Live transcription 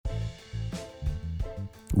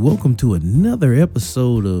Welcome to another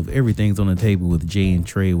episode of Everything's on the Table with Jay and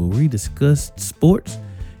Trey, where we discuss sports,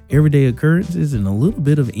 everyday occurrences, and a little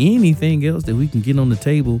bit of anything else that we can get on the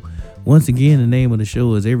table. Once again, the name of the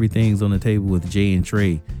show is Everything's on the Table with Jay and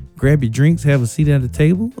Trey. Grab your drinks, have a seat at the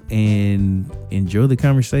table, and enjoy the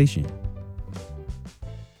conversation.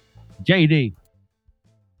 JD.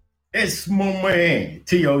 It's my man,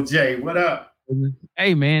 TOJ. What up?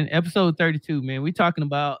 Hey, man, episode 32, man. We talking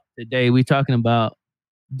about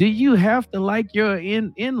do you have to like your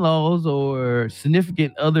in-laws or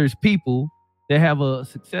significant others people that have a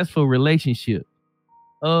successful relationship?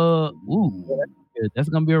 That's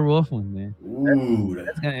gonna be a rough one, man.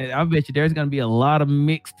 I bet you there's gonna be a lot of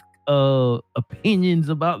mixed opinions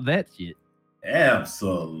about that shit.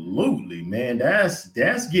 Absolutely, man. That's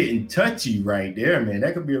getting touchy right there, man.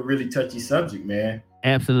 That could be a really touchy subject, man.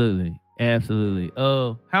 Absolutely.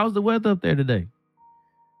 How's the weather up there today?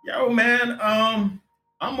 Yo, man,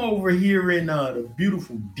 I'm over here in the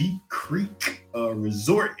beautiful Deep Creek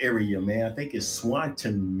resort area, man. I think it's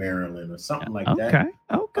Swanton, Maryland, or something like that.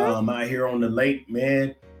 Okay. Out here on the lake,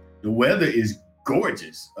 man. The weather is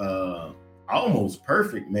gorgeous. Almost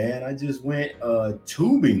perfect, man. I just went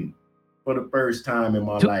tubing for the first time in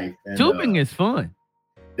my life. And, tubing is fun.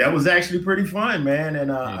 That was actually pretty fun, man.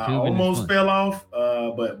 And I almost fell off,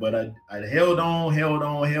 but I held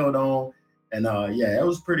on. And it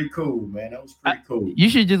was pretty cool, man. That was pretty cool. You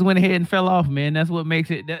should just went ahead and fell off, man. That's what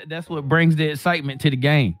makes it. That's what brings the excitement to the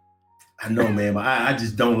game. I know, man, but I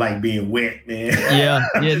just don't like being wet, man. Yeah,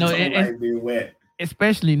 don't like being wet.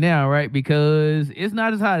 Especially now, right? Because it's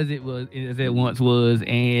not as hot as it once was,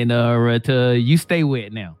 and you stay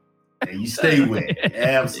wet now. Yeah, you stay wet.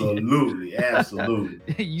 Absolutely.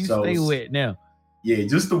 You stay wet now. Yeah,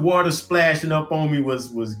 just the water splashing up on me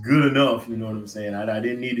was good enough. You know what I'm saying? I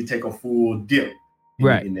didn't need to take a full dip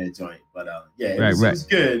in that joint. But it was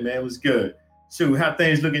good, man. It was good. Shoot, how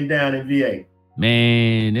things looking down in VA?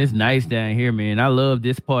 Man, it's nice down here, man. I love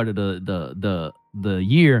this part of the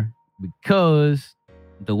year because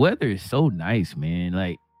the weather is so nice, man.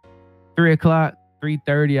 Like 3 o'clock,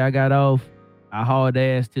 3:30, I got off. I hauled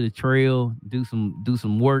ass to the trail, do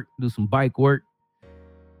some work, do some bike work.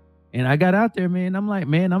 And I got out there, man. I'm like,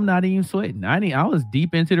 man, I'm not even sweating. I was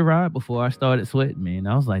deep into the ride before I started sweating, man.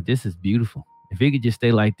 I was like, this is beautiful. If it could just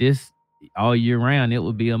stay like this all year round, it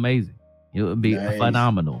would be amazing. It would be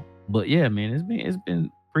phenomenal. But yeah, man, it's been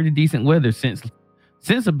pretty decent weather since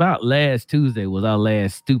about last Tuesday was our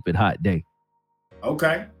last stupid hot day.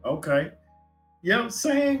 Okay. Yeah,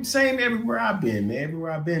 same everywhere I've been, man.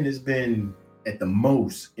 Everywhere I've been has been at the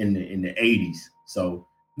most in the 80s. So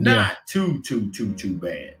not too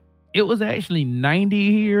bad. It was actually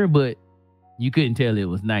 90 here, but you couldn't tell it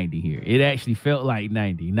was 90 here. It actually felt like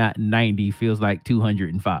 90, not 90 feels like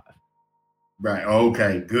 205. Right.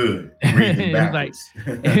 Okay, good.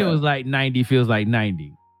 It was like 90 feels like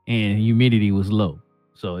 90, and humidity was low.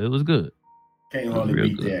 So it was good. Can't hardly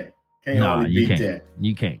beat that. That.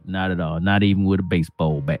 You can't. Not at all. Not even with a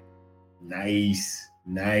baseball bat. Nice.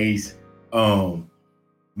 Man,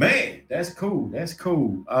 that's cool.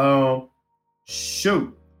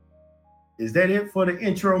 Shoot. Is that it for the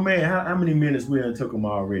intro, man? How many minutes we done took them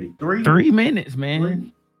already? 3? 3 minutes,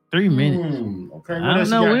 man. 3 minutes. Okay. I don't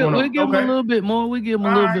know. We'll give them a little bit more. We'll give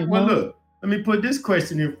them a little bit more. Well, look. Let me put this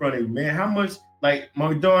question in front of you, man. How much, like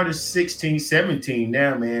my daughter's 16, 17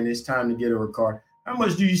 now, man. It's time to get her a car. How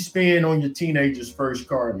much do you spend on your teenager's first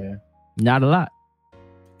car, man? Not a lot.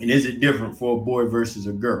 And is it different for a boy versus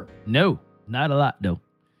a girl? No, not a lot, though.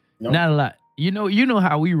 Nope. Not a lot. You know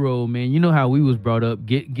how we roll, man. You know how we was brought up.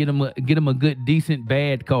 Get them a good, decent,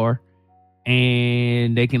 bad car,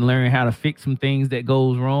 and they can learn how to fix some things that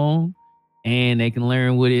goes wrong, and they can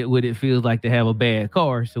learn what it feels like to have a bad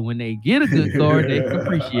car. So when they get a good car, they can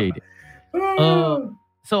appreciate it.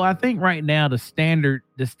 So I think right now the standard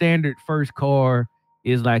first car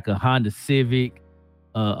is like a Honda Civic,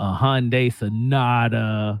 a Hyundai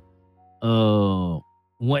Sonata,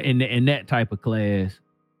 what in that type of class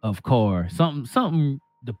of car, something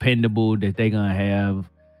dependable that they're gonna have.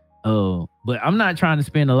 But I'm not trying to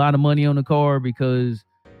spend a lot of money on the car because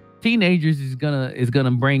teenagers is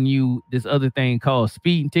gonna bring you this other thing called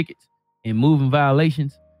speeding tickets and moving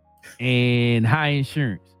violations and high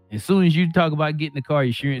insurance. As soon as you talk about getting the car,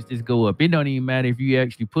 insurance just go up. It don't even matter if you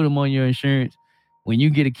actually put them on your insurance. When you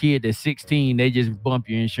get a kid that's 16, they just bump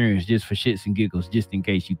your insurance just for shits and giggles, just in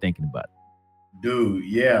case you're thinking about it. Dude,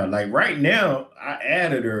 yeah. Like right now, I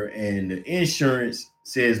added her and the insurance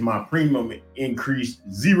says my premium increased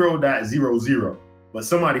 0.00. But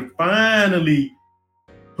somebody finally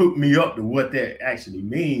hooked me up to what that actually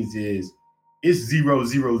means is it's 0,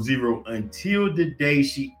 0, 0 until the day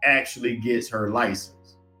she actually gets her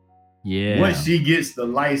license. Yeah. Once she gets the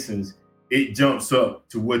license, it jumps up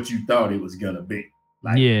to what you thought it was gonna be.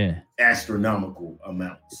 Like astronomical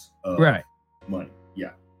amounts of money.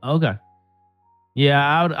 Yeah. Okay. Yeah,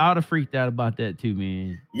 I would have freaked out about that too,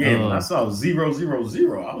 man. Yeah, when I saw 0, 0,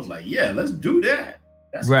 0, I was like, yeah, let's do that.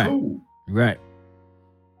 That's cool. Right.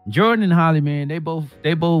 Jordan and Holly, man, they both,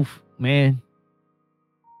 man.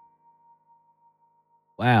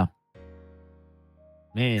 Wow.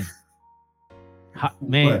 Man.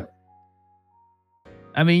 Man. What?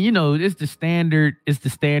 I mean, you know, it's the standard.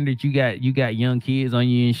 You got young kids on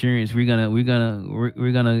your insurance. We're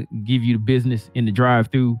gonna give you the business in the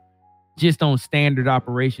drive-through, just on standard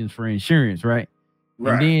operations for insurance, right?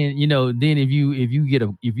 Right. And then, you know, if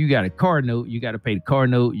you got a car note, you got to pay the car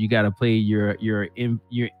note. You got to pay your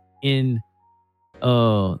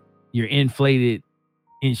inflated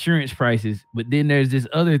insurance prices. But then there's this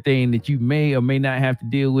other thing that you may or may not have to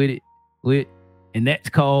deal with, and that's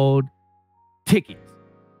called tickets.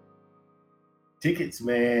 Tickets,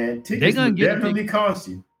 man. Tickets will definitely cost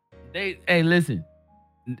you. Hey, listen.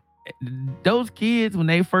 Those kids, when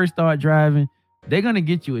they first start driving, they're gonna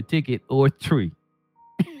get you a ticket or 3.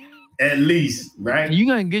 At least, right? You're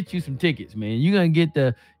gonna get you some tickets, man. You're gonna get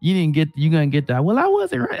the. Well, I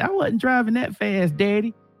wasn't driving that fast,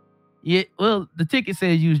 Daddy. Yeah. Well, the ticket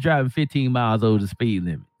says you was driving 15 miles over the speed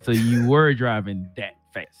limit, so you were driving that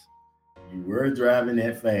fast. You were driving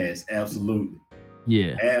that fast, absolutely.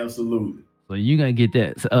 Yeah, absolutely. So you're gonna get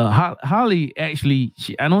that. So, Holly, actually,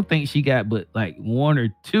 I don't think she got but like 1 or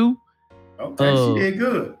 2. Okay, she did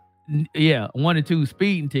good. Yeah, 1 or 2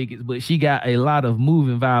 speeding tickets, but she got a lot of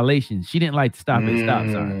moving violations. She didn't like to stop at stop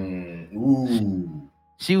sign. Ooh.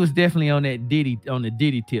 She was definitely on the Diddy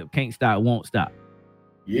tip. Can't stop, won't stop.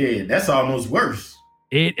 Yeah, that's almost worse.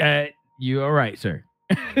 You are right, sir.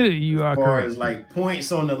 You are correct. As far as like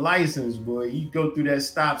points on the license, boy, you go through that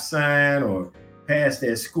stop sign or pass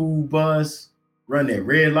that school bus, run that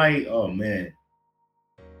red light. Oh man.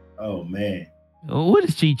 What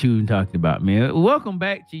is Chichun talking about, man? Welcome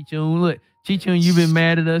back, Chichun. Look, Chichun, you've been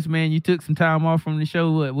mad at us, man. You took some time off from the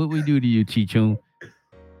show. What we do to you, Chichun?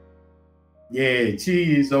 Yeah, Chi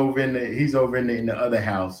is over in the other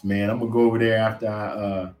house, man. I'm gonna go over there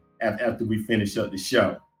after we finish up the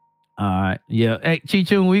show. All right, yeah. Hey,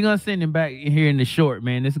 Chichun, we're gonna send him back here in the short,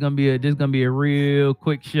 man. This is gonna be a real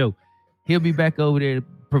quick show. He'll be back over there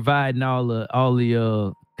providing all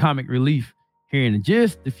the comic relief here in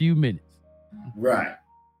just a few minutes. Right.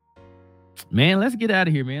 Man, let's get out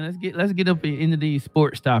of here, man. Let's get up into these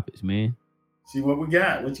sports topics, man. See what we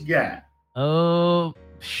got. What you got?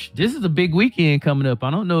 This is a big weekend coming up. I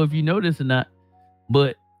don't know if you know this or not,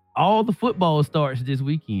 but all the football starts this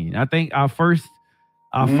weekend. I think the first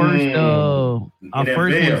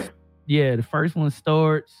one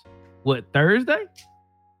starts Thursday?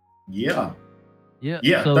 Yeah.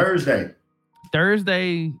 So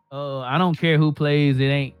Thursday. I don't care who plays.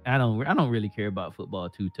 I don't really care about football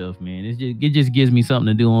too tough, man. It just gives me something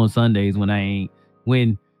to do on Sundays when I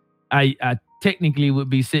technically would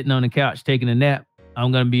be sitting on the couch taking a nap.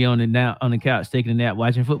 I'm gonna be on the couch taking a nap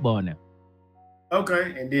watching football now.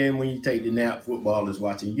 Okay, and then when you take the nap, football is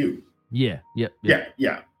watching you. Yeah.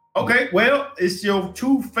 Okay, well, it's your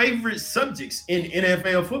 2 favorite subjects in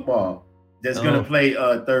NFL football that's gonna play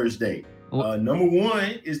Thursday. Number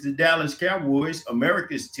 1 is the Dallas Cowboys,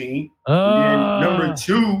 America's team. And then number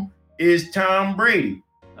 2 is Tom Brady,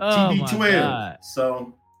 TB12.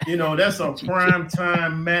 So, you know, that's a prime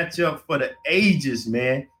time matchup for the ages,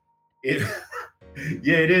 man. It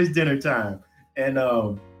is dinner time. And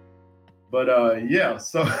so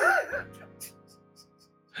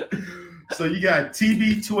you got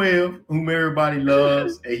TB12, whom everybody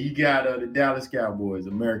loves, and you got the Dallas Cowboys,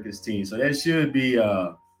 America's team. So that should be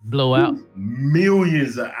blowout.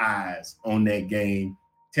 Millions of eyes on that game.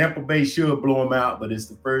 Tampa Bay should blow them out, but it's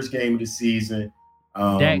the first game of the season.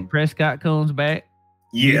 Dak Prescott comes back.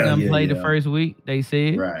 He's gonna play the first week. They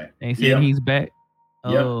said. Right. They said he's back.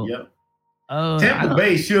 Yep. Tampa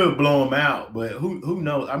Bay should blow them out, but who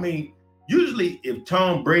knows? I mean, usually if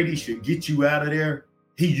Tom Brady should get you out of there,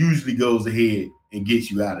 he usually goes ahead and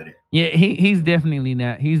gets you out of there. Yeah, he's definitely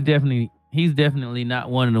not. He's definitely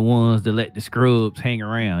not one of the ones to let the scrubs hang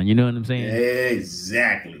around. You know what I'm saying?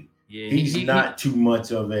 Exactly. Yeah, he's not too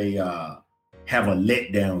much of a have a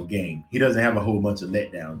letdown game. He doesn't have a whole bunch of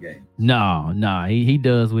letdown games. No, he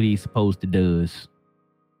does what he's supposed to does.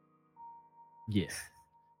 Yeah,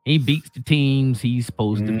 he beats the teams he's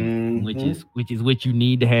supposed to beat, which is what you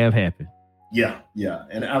need to have happen. Yeah,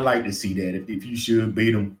 and I like to see that. If you should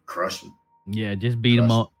beat them, crush them. Yeah, just beat them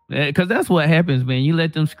all. Because that's what happens, man. You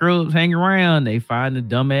let them scrubs hang around, they find a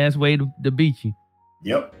dumbass way to beat you.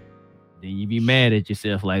 Yep. Then you be mad at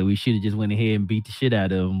yourself, like we should have just went ahead and beat the shit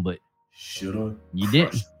out of them, but shoulda. You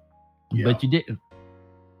didn't. Yeah. But you didn't.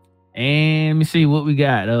 And let me see what we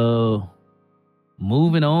got.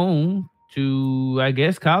 Moving on to, I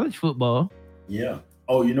guess, college football. Yeah.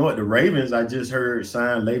 Oh, you know what? The Ravens, I just heard,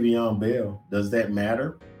 signed Le'Veon Bell. Does that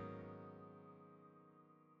matter?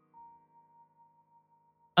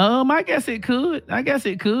 I guess it could. I guess.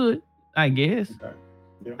 Okay. Yeah.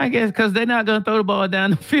 I guess because they're not gonna throw the ball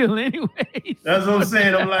down the field anyway. That's what I'm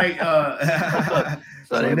saying. I'm like,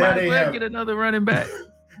 so they might as well get another running back.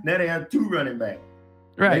 Now they have 2 running backs.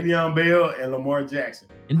 Right. Le'Veon Bell and Lamar Jackson.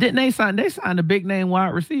 And didn't they sign? They signed a big name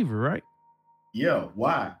wide receiver, right? Yeah.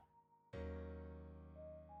 Why?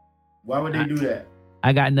 Why would they do that?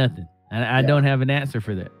 I got nothing. I don't have an answer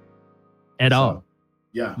for that at all.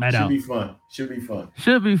 Yeah. Should be fun. Should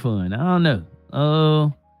be fun. I don't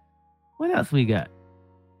know. What else we got?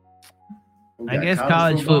 I guess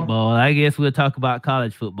college football. I guess we'll talk about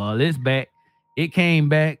college football. It's back. It came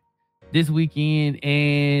back this weekend,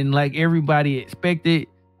 and like everybody expected,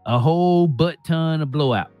 a whole butt ton of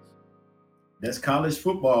blowouts. That's college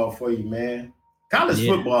football for you, man. College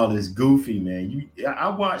football is goofy, man. I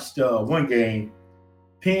watched one game,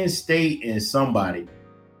 Penn State and somebody,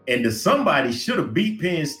 and the somebody should have beat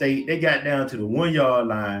Penn State. They got down to the 1-yard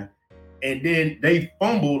line, and then they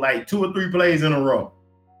fumbled like 2 or 3 plays in a row,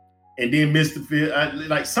 and then missed the field.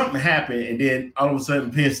 Like something happened, and then all of a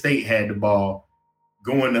sudden Penn State had the ball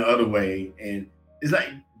going the other way, and it's like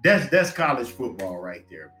that's college football right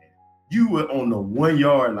there, man. You were on the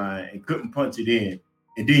 1-yard line and couldn't punch it in,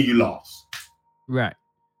 and then you lost. Right.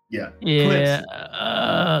 Yeah. Was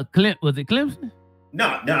it Clemson?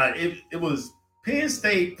 No. It was Penn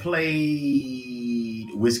State played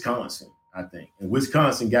Wisconsin, I think, and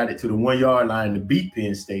Wisconsin got it to the 1-yard line to beat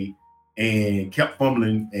Penn State and kept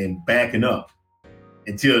fumbling and backing up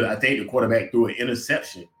until I think the quarterback threw an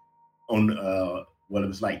interception on it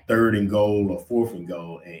was like 3rd and goal or 4th and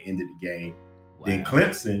goal and ended the game. Wow. Then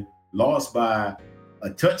Clemson lost by a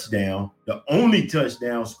touchdown, the only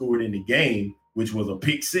touchdown scored in the game, which was a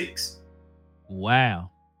pick 6. Wow.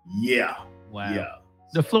 Yeah. Wow. Yeah.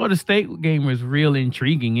 The Florida State game was real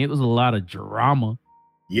intriguing. It was a lot of drama.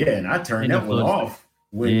 Yeah, and I turned that one off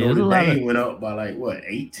when Notre Dame went up by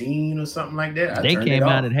 18 or something like that. They came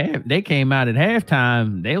out at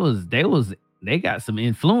halftime. They got some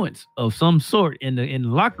influence of some sort in the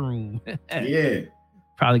locker room. Yeah.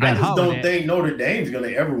 Probably got. I just don't think Notre Dame's gonna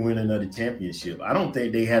ever win another championship. I don't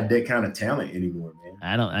think they have that kind of talent anymore,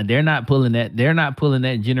 man. They're not pulling that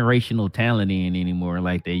generational talent in anymore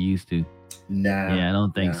like they used to. Nah. Yeah, I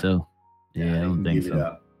don't think so. Yeah, I don't think so. Give it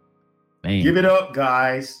up. Man. Give it up,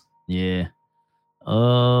 guys. Yeah.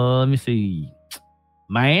 Let me see.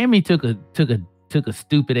 Miami took a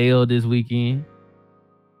stupid L this weekend.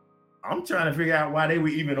 I'm trying to figure out why they were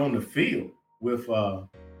even on the field with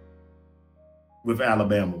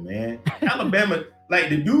Alabama, man. Alabama, like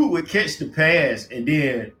the dude would catch the pass and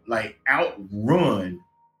then outrun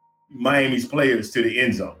Miami's players to the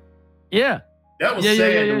end zone. Yeah. That was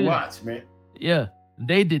sad to watch, man. Yeah.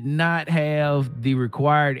 They did not have the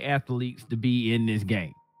required athletes to be in this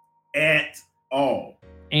game. At all.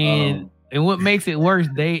 And what makes it worse,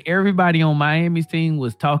 everybody on Miami's team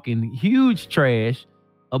was talking huge trash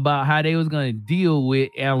about how they was going to deal with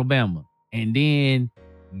Alabama, and then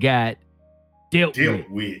got dealt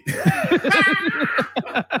with.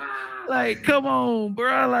 Like, come on,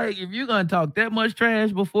 bro. Like, if you're going to talk that much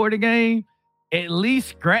trash before the game, at least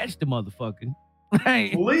scratch the motherfucker.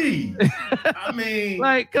 Like, please. I mean,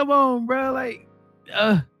 like, come on, bro. Like,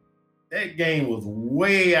 that game was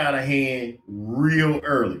way out of hand real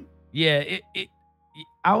early. Yeah,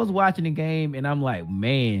 I was watching the game and I'm like,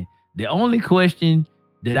 man, the only question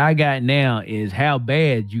that I got now is how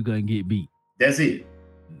bad you gonna get beat. That's it.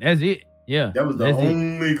 Yeah. That was the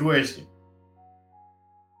only question.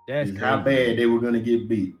 That's crazy. How bad they were gonna get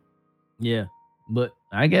beat. Yeah. But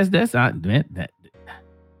I guess that's not that.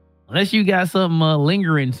 Unless you got something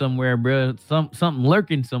lingering somewhere, bro, something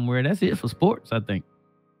lurking somewhere. That's it for sports, I think.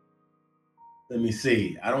 Let me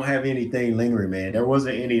see. I don't have anything lingering, man. There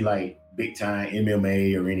wasn't any big time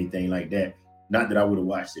MMA or anything like that. Not that I would have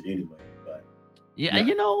watched it anyway. But yeah,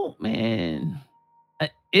 you know, man,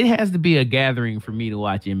 it has to be a gathering for me to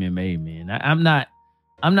watch MMA, man. I'm not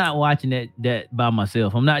watching that by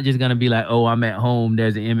myself. I'm not just gonna be like, oh, I'm at home.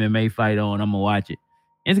 There's an MMA fight on. I'm gonna watch it.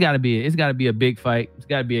 It's gotta be a big fight. It's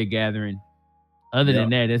gotta be a gathering. Other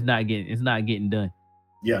than that, it's not getting done.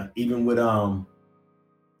 Yeah, even with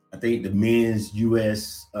I think the men's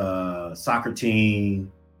U.S. Soccer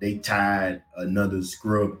team, they tied another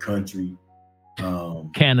scrub country,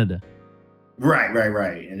 Canada.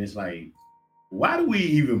 Right. And it's like, why do we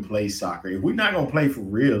even play soccer? If we're not gonna play for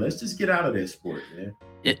real, let's just get out of that sport, man.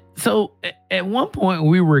 So at one point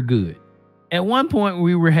we were good. At one point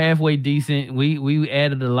we were halfway decent. We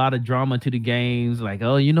added a lot of drama to the games. Like,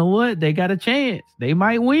 oh, you know what? They got a chance. They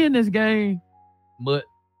might win this game. But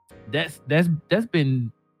that's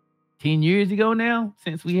been 10 years ago now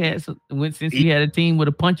since we had a team with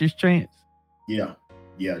a puncher's chance. Yeah.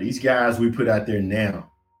 These guys we put out there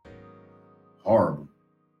now, horrible.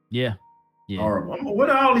 Yeah. Horrible. What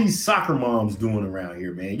are all these soccer moms doing around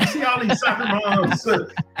here, man? You see all these soccer moms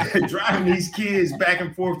driving these kids back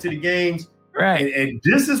and forth to the games, right? And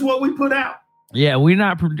this is what we put out. Yeah, we're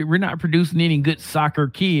not producing any good soccer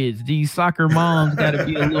kids. These soccer moms got to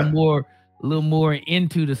be a little more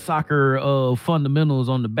into the soccer fundamentals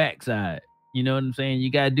on the backside. You know what I'm saying?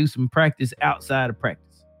 You got to do some practice outside of practice.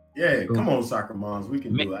 Yeah, come on, soccer moms, we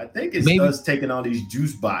can do it. I think it's us taking all these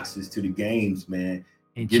juice boxes to the games, man,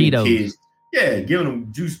 and Cheetos. Kids, giving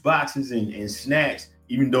them juice boxes and snacks,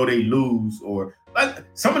 even though they lose. Or like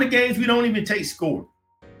some of the games we don't even take score.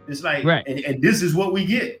 It's like, right. And this is what we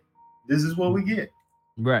get.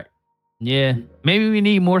 Right. Yeah. Maybe we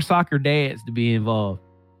need more soccer dads to be involved.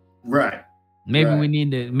 Right. Maybe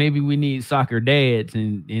we need soccer dads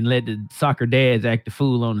and let the soccer dads act the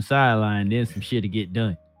fool on the sideline. Then some shit to get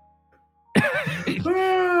done.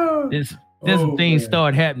 Then some things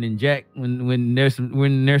start happening, Jack. When there's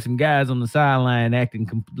some guys on the sideline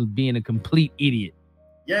being a complete idiot.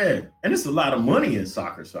 Yeah, and it's a lot of money in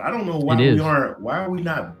soccer, so I don't know why are we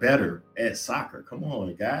not better at soccer? Come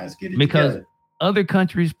on, guys, get it because together. Other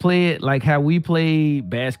countries play it like how we play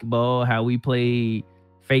basketball, how we play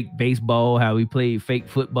fake baseball, how we play fake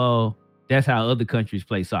football. That's how other countries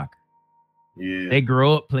play soccer. Yeah, they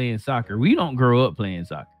grow up playing soccer. We don't grow up playing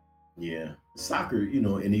soccer. Yeah, soccer,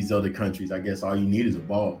 in these other countries, I guess all you need is a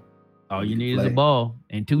ball. All you need is a ball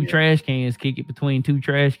and two trash cans. Kick it between two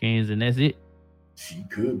trash cans, and that's it. She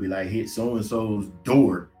could be like hit so and so's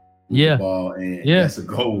door with the ball, and that's a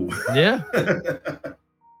goal. Yeah,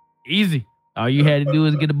 easy. All you had to do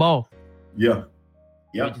is get a ball. Yeah.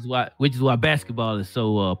 Which is why basketball is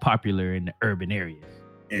so popular in the urban areas.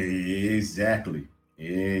 Exactly.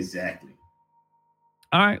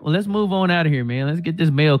 All right, well, let's move on out of here, man. Let's get this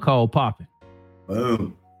mail call popping.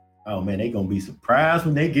 Boom. Oh man, they gonna be surprised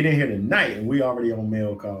when they get in here tonight, and we already on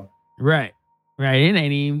mail call. Right. We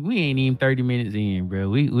ain't even 30 minutes in, bro.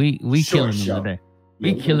 We killing them today.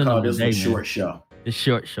 We killing them today, man. Short show. The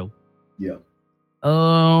short show. Yeah.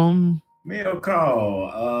 Mail call.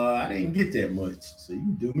 I didn't get that much, so you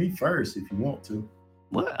can do me first if you want to.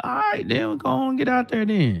 Well, all right, then go on, get out there.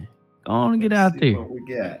 Then go on and get out there. What we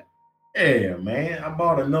got? Yeah, man. I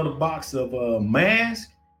bought another box of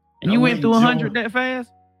masks. And you went through 100 that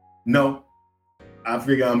fast? No, I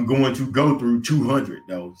figure I'm going to go through 200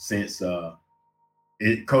 though, since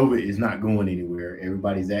COVID is not going anywhere.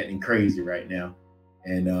 Everybody's acting crazy right now,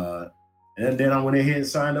 and then I went ahead and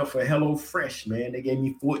signed up for HelloFresh. Man, they gave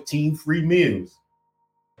me 14 free meals.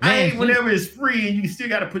 Man, whenever it's free, and you still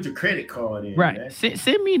got to put your credit card in. Right.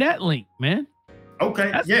 Send me that link, man.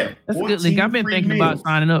 Okay. That's a good link. I've been thinking about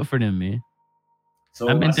signing up for them, man. So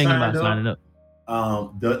I've been thinking about signing up.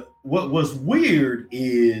 What was weird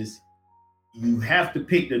is you have to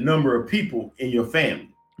pick the number of people in your family.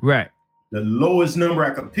 Right. The lowest number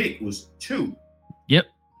I could pick was 2. Yep.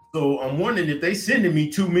 So I'm wondering if they sending me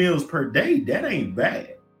 2 meals per day. That ain't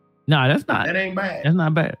bad. No, that's not. That ain't bad. That's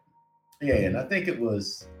not bad. Yeah, and I think I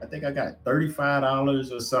got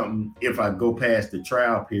 $35 or something if I go past the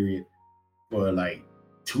trial period for like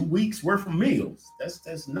 2 weeks worth of meals.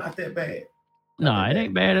 That's not that bad. No, it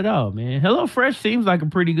ain't bad at all, man. HelloFresh seems like a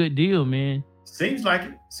pretty good deal, man. Seems like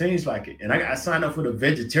it. And I signed up for the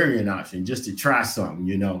vegetarian option just to try something,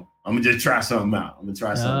 I'm gonna just try something out.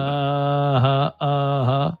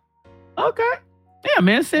 Okay. Yeah,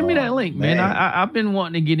 man. Send me that link, man. I've been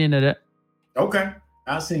wanting to get into that. Okay.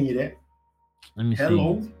 I'll send you that. Let me see.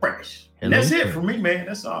 HelloFresh. And that's it for me, man.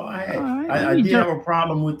 That's all I had. I did have a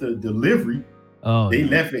problem with the delivery. Oh, they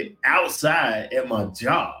left it outside at my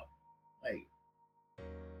job. Like,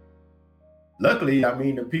 luckily,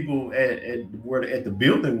 the people at the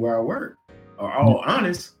building where I work are all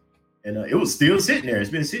honest, and it was still sitting there. It's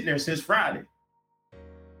been sitting there since Friday.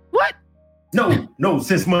 What? No,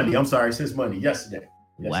 since Monday. I'm sorry, since Monday. Yesterday.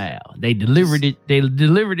 Wow, they delivered it. They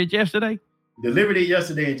delivered it yesterday. Delivered it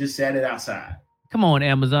yesterday and just sat it outside. Come on,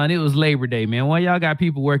 Amazon. It was Labor Day, man. Why y'all got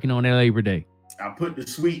people working on that Labor Day? I put the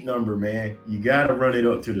suite number, man. You got to run it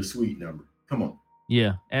up to the suite number. Come on.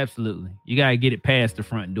 Yeah, absolutely. You got to get it past the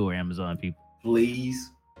front door, Amazon people.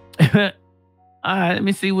 Please. All right, let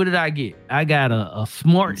me see. What did I get? I got a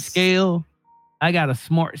smart scale. I got a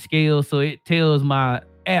smart scale, so it tells my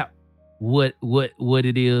app what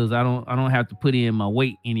it is. I don't have to put in my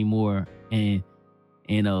weight anymore, and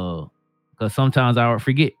because sometimes I would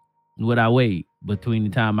forget what I weighed between the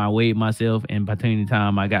time I weighed myself and between the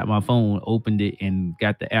time I got my phone, opened it, and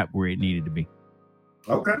got the app where it needed to be.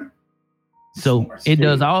 Okay. So it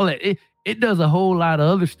does all that. It does a whole lot of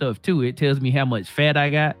other stuff too. It tells me how much fat I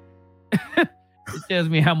got. It tells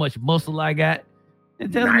me how much muscle I got.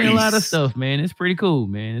 It tells me a lot of stuff, man. It's pretty cool,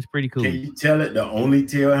 man. It's pretty cool. Can you tell it to only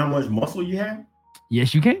tell how much muscle you have?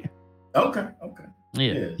 Yes, you can. Okay.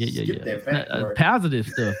 Yeah. That fat positive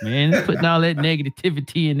stuff, man. Putting all that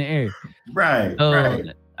negativity in the air. Right.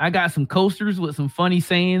 I got some coasters with some funny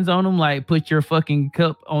sayings on them, like put your fucking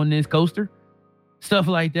cup on this coaster. Stuff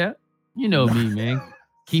like that. You know me, man.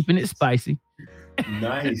 Keeping it spicy.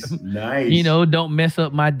 Nice. Don't mess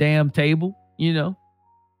up my damn table. Don't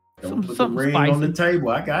put the ring spicy on the table.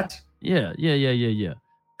 I got you. Yeah.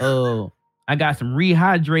 I got some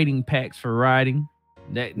rehydrating packs for riding.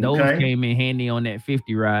 Those came in handy on that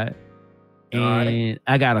 50 ride. And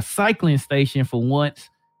I got a cycling station for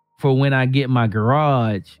when I get my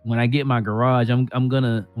garage. When I get my garage, I'm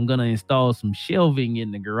gonna install some shelving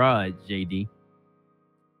in the garage, JD.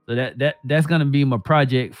 So that's gonna be my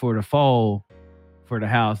project for the fall for the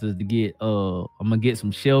house, is to get I'm gonna get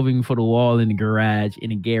some shelving for the wall in the garage,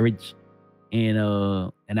 and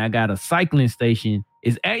I got a cycling station.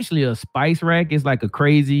 It's actually a spice rack. It's like a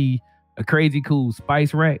crazy cool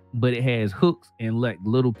spice rack, but it has hooks and like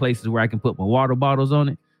little places where I can put my water bottles on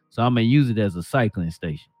it. So I'm gonna use it as a cycling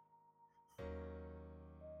station.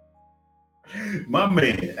 My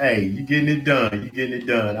man, hey, you getting it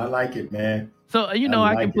done. I like it, man. So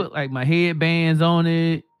I can put like my headbands on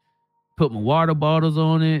it, put my water bottles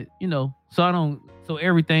on it, so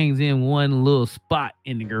everything's in one little spot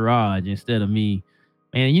in the garage instead of me.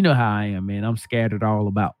 Man, you know how I am, man. I'm scattered all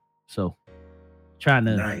about. So trying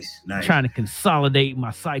to consolidate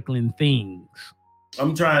my cycling things.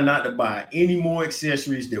 I'm trying not to buy any more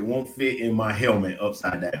accessories that won't fit in my helmet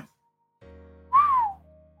upside down.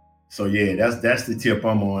 So yeah, that's the tip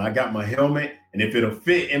I'm on. I got my helmet, and if it'll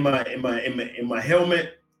fit in my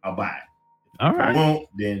helmet, I'll buy it. All right. If it won't,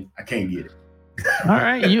 then I can't get it. All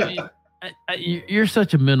right, you're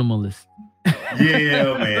such a minimalist.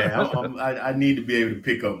 Yeah, man. I need to be able to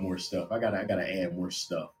pick up more stuff. I gotta add more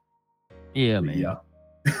stuff. Yeah, man.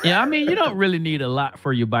 Yeah, I mean, you don't really need a lot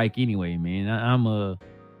for your bike anyway, man.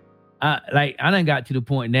 I done got to the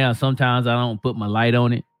point now. Sometimes I don't put my light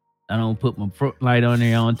on it. I don't put my front light on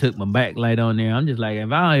there. I don't took my back light on there. I'm just like, if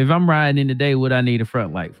I'm riding in the day, what I need a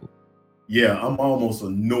front light for? Yeah, I'm almost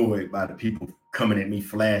annoyed by the people coming at me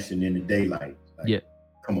flashing in the daylight. Like, yeah,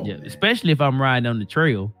 come on. Yeah, man. Especially if I'm riding on the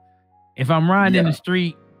trail. If I'm riding in the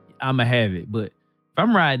street, I'ma have it. But if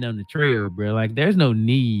I'm riding on the trail, bro, like there's no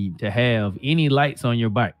need to have any lights on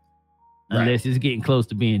your bike unless it's getting close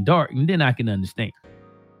to being dark, and then I can understand.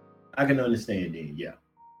 I can understand then, yeah.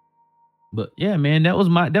 But yeah, man, that was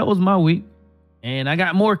my week, and I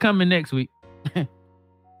got more coming next week.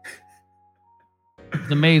 It's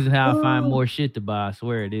amazing how I find more shit to buy. I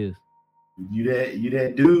swear it is. You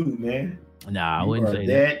that dude, man. Nah, I wouldn't say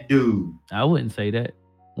that dude. I wouldn't say that.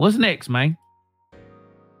 What's next, man?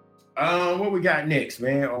 What we got next,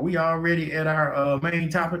 man? Are we already at our main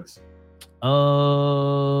topics?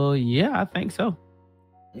 Yeah, I think so.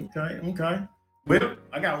 Okay. Well,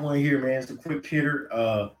 I got one here, man. It's a quick hitter.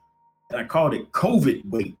 And I called it COVID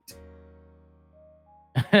weight.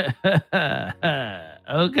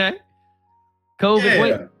 Okay. COVID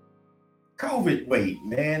weight. COVID weight,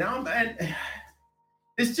 man.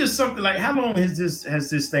 It's just something like, how long has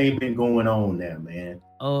this thing been going on now, man?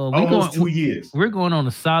 Almost 2 years. We're going on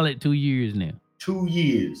a solid 2 years now. 2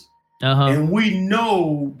 years. And we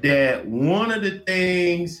know that one of the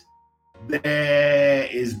things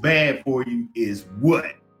that is bad for you is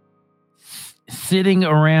what? Sitting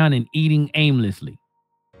around and eating aimlessly.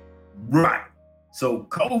 Right. So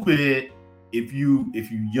COVID, if you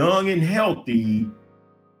young and healthy,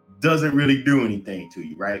 doesn't really do anything to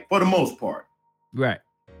you, right? For the most part. Right.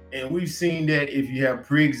 And we've seen that if you have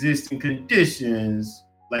pre-existing conditions,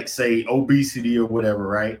 like say obesity or whatever,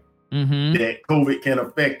 right? Mm-hmm. That COVID can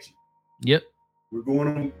affect you. Yep. We're going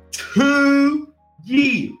on 2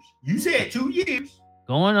 years. You said 2 years.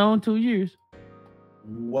 Going on 2 years.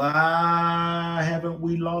 Why haven't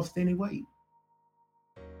we lost any weight?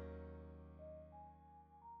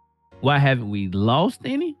 Why haven't we lost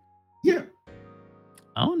any? Yeah.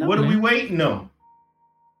 I don't know. What are we waiting on?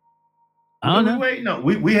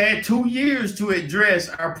 We had 2 years to address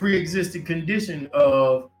our pre-existing condition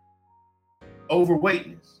of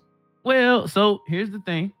overweightness? Well, so here's the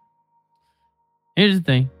thing.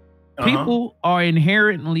 People are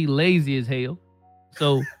inherently lazy as hell.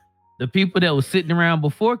 So the people that were sitting around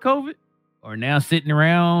before COVID are now sitting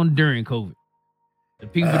around during COVID. The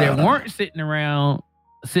people that weren't sitting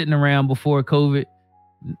around before COVID,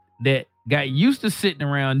 that got used to sitting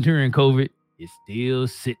around during COVID, is still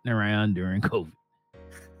sitting around during COVID.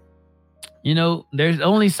 You know, there's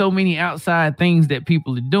only so many outside things that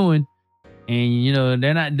people are doing, and you know,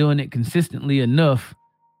 they're not doing it consistently enough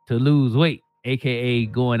to lose weight, aka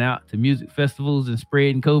going out to music festivals and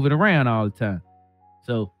spreading COVID around all the time.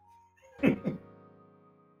 So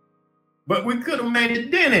but we could have made a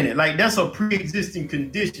dent in it. Like, that's a pre-existing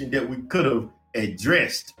condition that we could have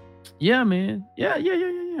addressed. Yeah, man. Yeah.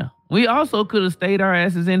 We also could have stayed our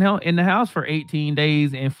asses in the house for 18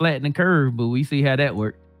 days and flattened the curve, but we see how that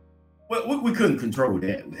worked. Well, we couldn't control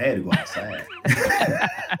that. We had to go outside.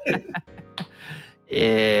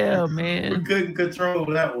 Yeah, man. We couldn't control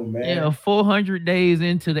that one, man. Yeah, 400 days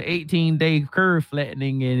into the 18-day curve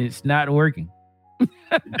flattening, and it's not working.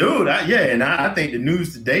 Dude, I think the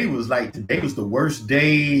news today was the worst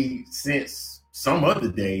day since some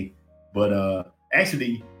other day. But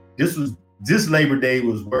actually, this Labor Day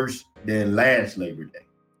was worse than last Labor Day.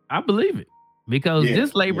 I believe it. Because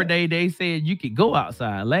this Labor Day, they said you could go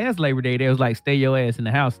outside. Last Labor Day, they was like, stay your ass in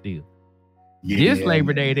the house still. This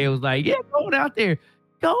Labor Day, they was like, go out there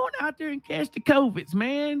and catch the COVIDs,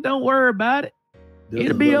 man. Don't worry about it.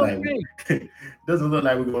 It'll be okay. Doesn't look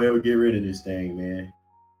like we're going to ever get rid of this thing, man.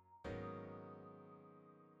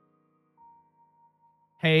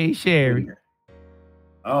 Hey, Sherry.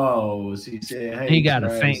 Oh, she said, hey. He got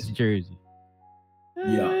a Saints jersey.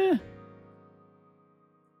 Yeah.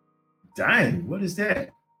 Dang, what is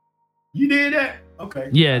that? You did that? Okay.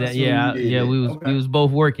 Yeah. We was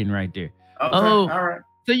both working right there. Okay. All right.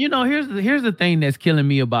 So here's the thing that's killing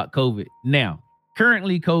me about COVID now.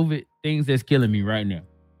 Currently, COVID things that's killing me right now.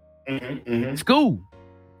 School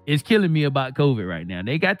is killing me about COVID right now.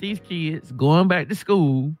 They got these kids going back to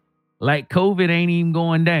school like COVID ain't even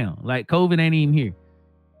going down. Like COVID ain't even here.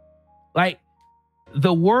 Like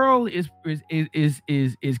the world is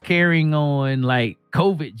carrying on like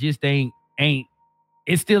COVID just ain't.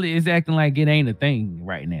 It still is acting like it ain't a thing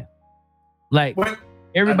right now. Like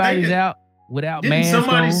everybody's out without masks.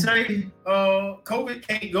 Somebody say COVID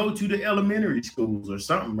can't go to the elementary schools or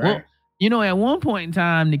something, right? Well, you know, at one point in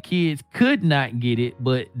time, the kids could not get it,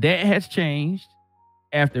 but that has changed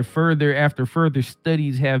after further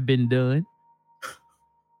studies have been done.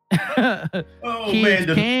 Kids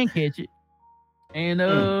can catch it, and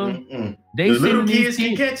they the little kids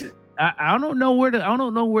can catch it. I don't know where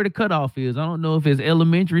the cutoff is. I don't know if it's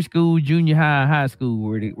elementary school, junior high school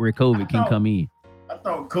where COVID can come in. I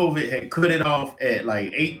thought COVID had cut it off at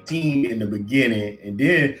like 18 in the beginning, and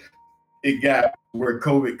then it got where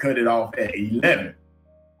COVID cut it off at 11.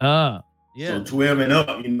 Yeah. So 12 and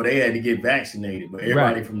up, they had to get vaccinated, but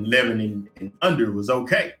everybody from 11 and under was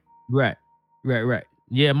okay. Right.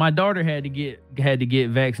 Yeah, my daughter had to get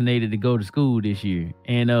vaccinated to go to school this year,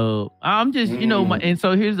 and I'm just and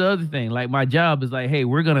so here's the other thing. Like my job is like, hey,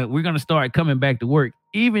 we're gonna start coming back to work,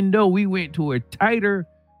 even though we went to a tighter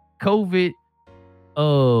COVID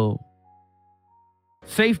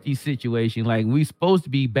safety situation. Like we supposed to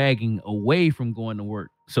be bagging away from going to work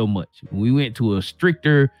so much. We went to a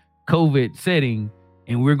stricter COVID setting,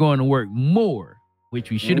 and we're going to work more, which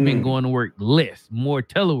we should have been going to work less, more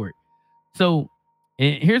telework. So.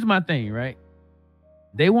 And here's my thing, right?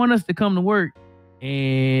 They want us to come to work,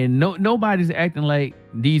 and nobody's acting like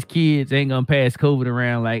these kids ain't gonna pass COVID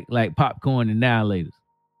around like popcorn and annihilators.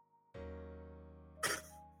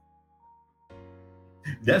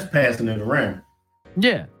 That's passing it around.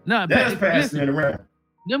 Yeah, that's passing it around.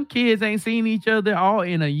 Them kids ain't seen each other all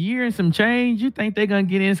in a year and some change. You think they're gonna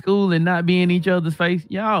get in school and not be in each other's face?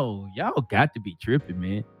 Y'all got to be tripping,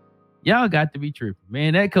 man. Y'all got to be tripping,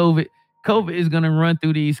 man. That COVID is gonna run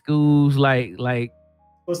through these schools like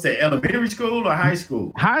what's that, elementary school or high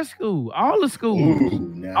school? High school, all the schools.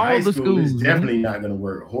 All the schools is definitely not gonna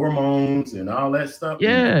work. Hormones and all that stuff.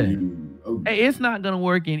 Yeah. Hey, it's not gonna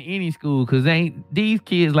work in any school because these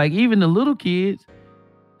kids, like even the little kids,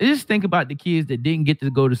 just think about the kids that didn't get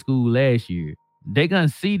to go to school last year. They're gonna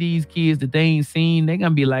see these kids that they ain't seen. They're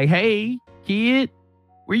gonna be like, hey, kid,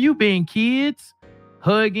 where you been, kids?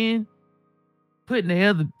 Hugging, putting the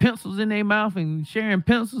other pencils in their mouth and sharing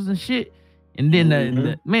pencils and shit. And then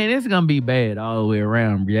man, it's gonna be bad all the way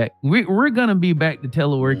around. We're gonna be back to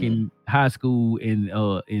teleworking high school and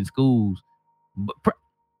in schools. But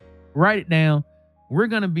write it down. We're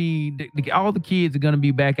gonna be all the kids are gonna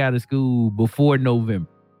be back out of school before November.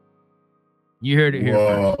 You heard it here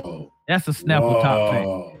first. That's a Snapple top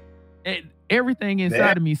fact. Everything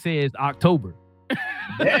inside of me says October.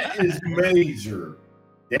 That is major.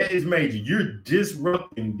 That is major. You're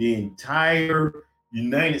disrupting the entire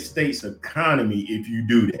United States economy if you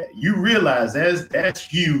do that. You realize that's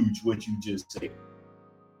huge what you just said.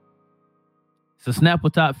 It's a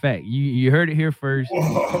Snapple top fact. You heard it here first.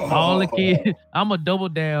 Whoa. All the kids, I'm going to double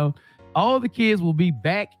down. All the kids will be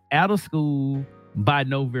back out of school by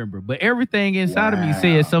November. But everything inside of me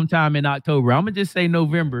says sometime in October. I'm going to just say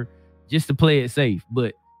November just to play it safe.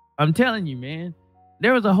 But I'm telling you, man,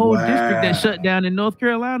 there was a whole district that shut down in North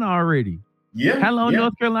Carolina already. Yeah. How long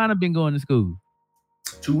North Carolina been going to school?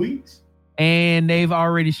 2 weeks. And they've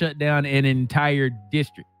already shut down an entire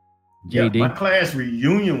district. JD. Yeah, my class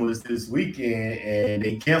reunion was this weekend, and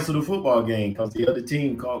they canceled the football game because the other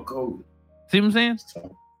team caught COVID. See what I'm saying?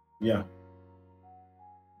 So, yeah.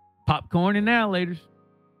 Popcorn and alligators.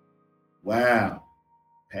 Wow.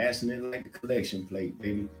 Passing it like the collection plate,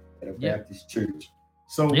 baby, at a Baptist church.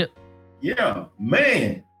 So, yeah,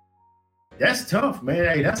 man, that's tough, man.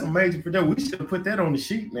 Hey, that's a major prediction. We should have put that on the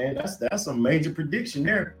sheet, man. That's a major prediction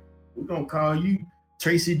there. We're going to call you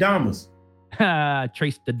Tracy Damas.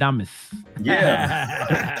 Trace the Damas.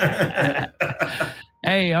 Yeah.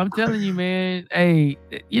 Hey, I'm telling you, man. Hey,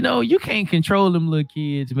 you can't control them little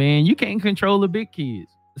kids, man. You can't control the big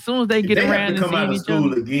kids. As soon as they get around and come out of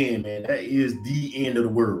school again, man, that is the end of the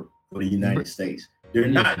world for the United States. They're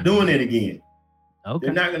not doing it again. Okay.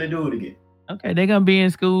 They're not going to do it again. Okay, they're going to be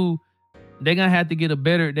in school. They're going to have to get a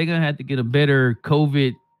better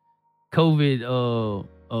COVID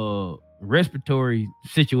respiratory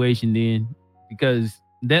situation then, because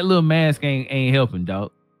that little mask ain't helping,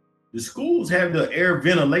 dog. The schools have the air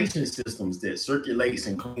ventilation systems that circulates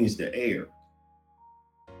and cleans the air.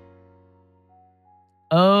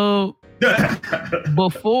 Oh,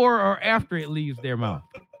 before or after it leaves their mouth?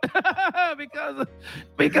 because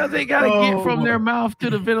they gotta get from their mouth to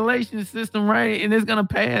the ventilation system, right? And it's gonna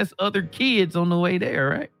pass other kids on the way there,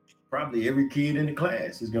 right? Probably every kid in the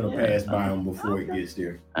class is gonna pass by them before it gets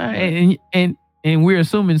there. And we're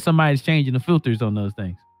assuming somebody's changing the filters on those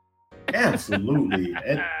things. Absolutely.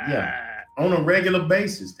 On a regular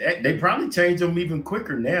basis. They probably change them even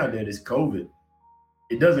quicker now that it's COVID.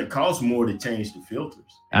 It doesn't cost more to change the filters.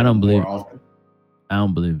 I don't believe it. I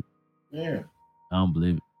don't believe it. Yeah. I don't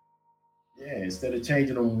believe it. Yeah, instead of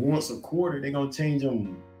changing them once a quarter, they're going to change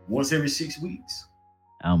them once every 6 weeks.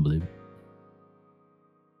 I don't believe it.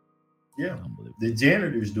 Yeah. I don't believe it. The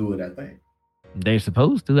janitors do it, I think. They're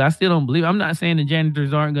supposed to. I still don't believe. I'm not saying the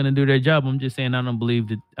janitors aren't going to do their job. I'm just saying I don't believe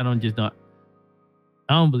that. I don't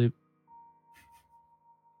believe it.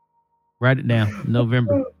 Write it down.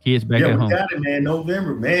 November. Kids back at home. Yeah, we got it, man.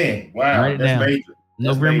 November, man. Wow, that's major.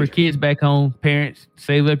 November, kids back home. Parents,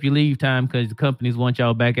 save up your leave time because the companies want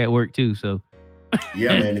y'all back at work too. So,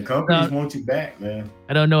 yeah, man, the companies want you back, man.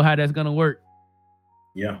 I don't know how that's gonna work.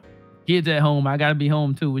 Yeah, kids at home. I gotta be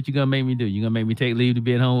home too. What you gonna make me do? You gonna make me take leave to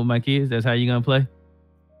be at home with my kids? That's how you gonna play?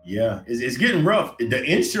 Yeah, it's getting rough. The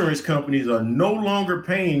insurance companies are no longer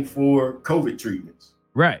paying for COVID treatments.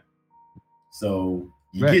 Right. So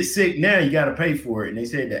you get sick now, you got to pay for it. And they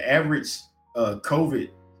said the average COVID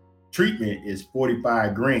treatment is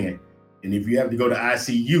 $45,000, and if you have to go to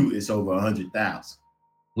ICU, it's over $100,000.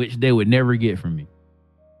 Which they would never get from me.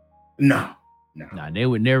 No, they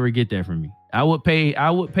would never get that from me. I would pay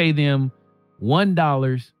them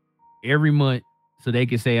 $1 every month so they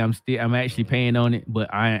could say I'm actually paying on it,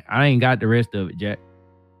 but I ain't got the rest of it, Jack.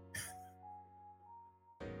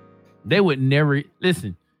 They would never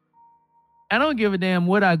listen. I don't give a damn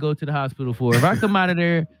what I go to the hospital for. If I come out of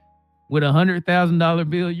there with $100,000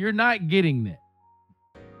 bill, you're not getting that.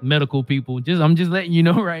 Medical people, I'm just letting you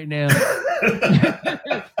know right now.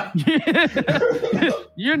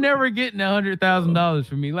 You're never getting $100,000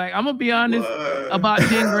 from me. Like, I'm gonna be honest, about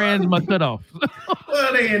 10 grand is my cutoff.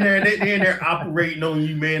 Well, they in there operating on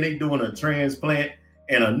you, man. They doing a transplant,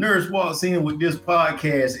 and a nurse walks in with this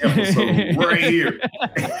podcast episode right here.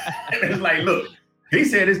 And it's like, look, he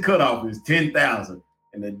said his cutoff is 10,000,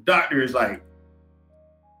 and the doctor is like,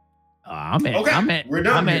 I'm at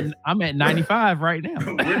 95 right now.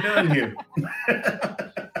 We're done here.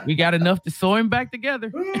 We got enough to sew him back together.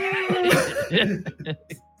 Well,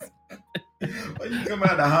 you come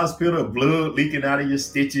out of the hospital, blood leaking out of your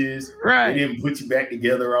stitches. Right. They didn't put you back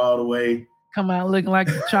together all the way. Come out looking like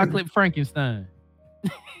a chocolate Frankenstein.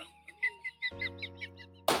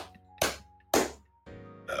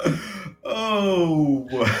 Oh,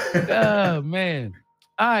 boy. Oh, man.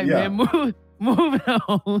 All right, man. Moving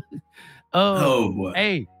on. Oh, boy.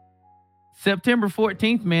 Hey, September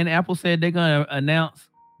 14th, man, Apple said they're going to announce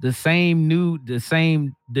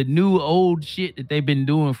the new old shit that they've been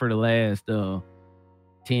doing for the last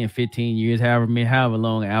 10, 15 years, however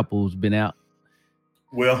long Apple's been out.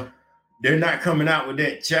 Well, they're not coming out with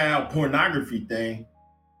that child pornography thing.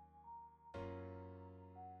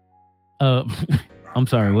 I'm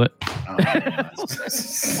sorry, what?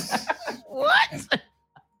 What?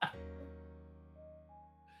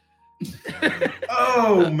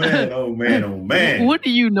 Oh man. What do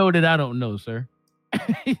you know that I don't know, sir?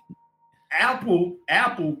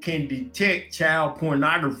 Apple can detect child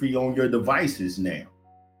pornography on your devices now.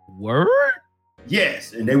 Word?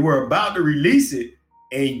 Yes, and they were about to release it,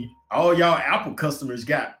 and all y'all Apple customers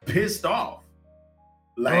got pissed off.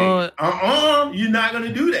 Like, you're not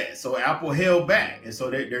gonna do that. So Apple held back, and so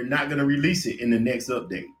they're not gonna release it in the next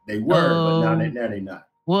update. They were, but now they're not.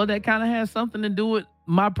 Well, that kind of has something to do with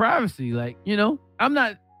my privacy. Like, I'm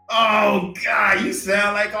not. Oh God, you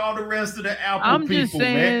sound like all the rest of the Apple people, just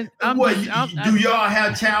saying, man. Do y'all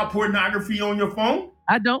have child pornography on your phone?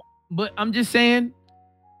 I don't, but I'm just saying,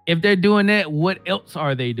 if they're doing that, what else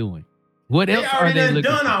are they doing? What else are they looking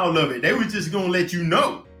done for? All of it. They were just gonna let you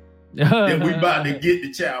know that we about to get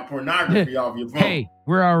the child pornography off your phone. Hey,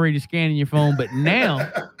 we're already scanning your phone, but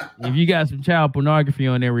now if you got some child pornography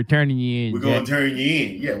on there, we're turning you in. We're gonna turn you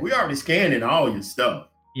in. Yeah, we already scanning all your stuff.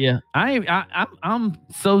 Yeah, I'm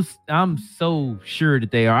so sure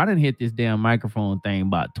that they are. I didn't hit this damn microphone thing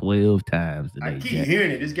about 12 times today. I keep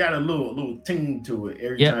hearing it. It's got a little ting to it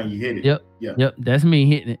every time you hit it. Yep. That's me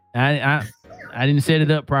hitting it. I didn't set it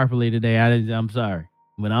up properly today. I'm sorry,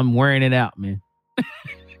 but I'm wearing it out, man.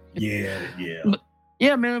 Yeah. But,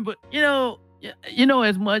 yeah, man. But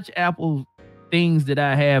as much Apple things that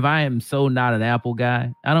I have, I am so not an Apple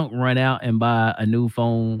guy. I don't run out and buy a new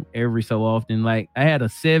phone every so often. Like, I had a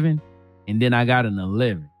 7 and then I got an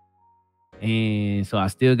 11. And so I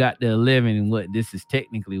still got the 11, and this is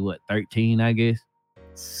technically 13, I guess.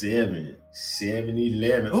 7,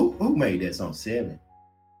 11. Who made that song? 7,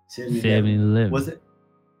 11. Was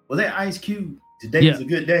that Ice Cube? Today was a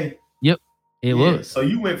good day. Yep, it was. So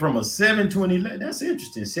you went from a 7 to an 11. That's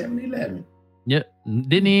interesting. 7, 11. Yep.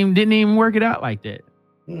 Didn't even work it out like that.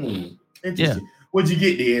 Interesting. Yeah. What'd you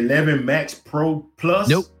get? The 11 Max Pro Plus?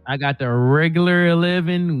 Nope. I got the regular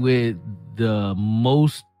 11 with the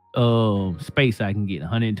most space I can get,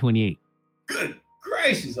 128. Good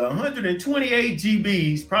gracious, 128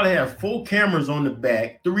 GBs. Probably have 4 cameras on the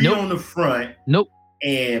back, 3 on the front. Nope.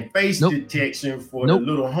 And face detection for the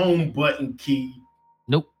little home button key.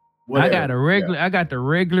 Nope. Whatever. I got the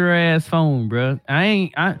regular ass phone, bro.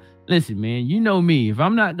 Listen, man, you know me. If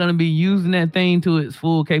I'm not going to be using that thing to its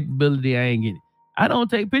full capability, I ain't getting it. I don't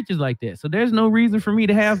take pictures like that. So there's no reason for me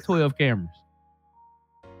to have 12 cameras.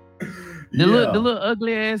 The little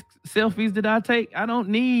ugly ass selfies that I take, I don't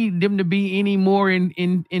need them to be any more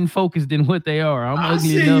in focus than what they are. I'm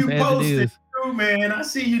ugly enough as it is. Man, I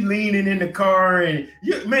see you leaning in the car, and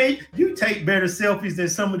you take better selfies than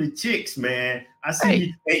some of the chicks, man. I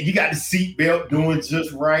see you got the seatbelt doing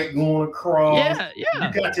just right, going across. Yeah. You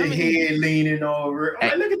got your head leaning over.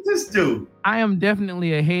 Hey, look at this dude. I am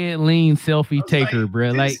definitely a head lean selfie taker,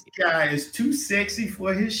 bro. This guy is too sexy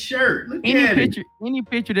for his shirt. Look at him. Any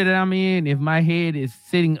picture that I'm in, if my head is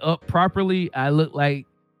sitting up properly, I look like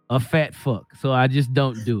a fat fuck. So I just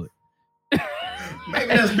don't do it. Maybe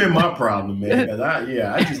that's been my problem, man. Because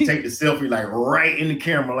I just take the selfie like right in the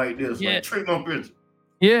camera like this, like trick on picture.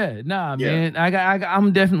 Yeah, man.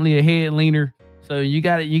 I'm definitely a head leaner. So you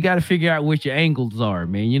got to figure out what your angles are,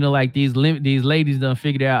 man. Like these ladies done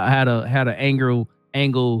figured out how to angle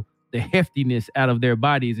the heftiness out of their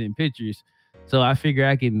bodies in pictures. So I figure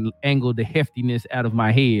I can angle the heftiness out of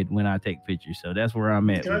my head when I take pictures. So that's where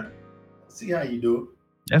I'm at. Okay. See how you do it.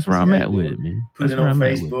 That's where I'm at with it, man. Put it on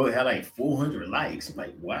Facebook, had like 400 likes. I'm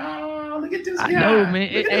like, wow, look at this guy. I know, man.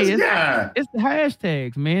 It's the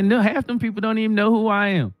hashtags, man. Half them people don't even know who I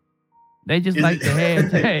am. They just like the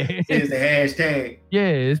hashtag. It's the hashtag. Yeah,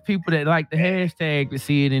 it's people that like the hashtag to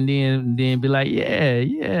see it and then be like,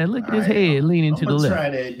 yeah, look at his head leaning to the left.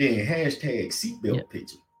 Try that then. Hashtag seatbelt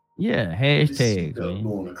picture. Yeah, hashtags, man.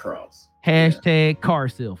 Going across. Hashtag car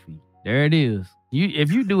selfie. There it is.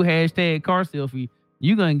 If you do hashtag car selfie,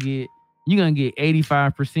 you're gonna get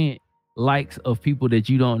 85% likes of people that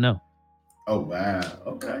you don't know. Oh wow.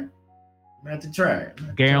 Okay. I'm gonna have to try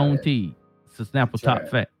it. Guaranteed. It's a Snapple top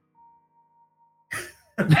fact.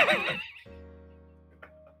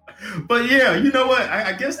 But yeah, you know what?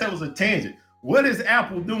 I guess that was a tangent. What is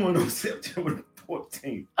Apple doing on September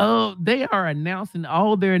 14th? Oh, they are announcing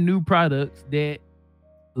all their new products that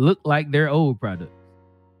look like their old products.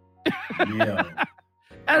 Yeah.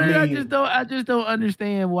 I just don't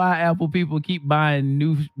understand why Apple people keep buying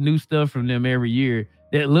new stuff from them every year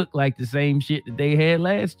that look like the same shit that they had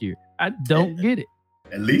last year. I don't get it.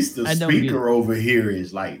 At least the speaker over here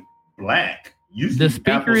is like black. Usually the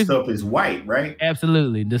speaker stuff is white, right?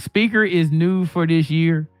 Absolutely. The speaker is new for this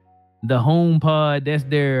year. The HomePod, that's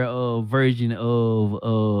their version of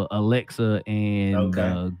Alexa and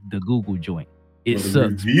the Google joint. It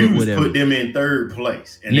sucks. Reviews put them in third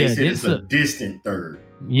place, and they said it's a distant third.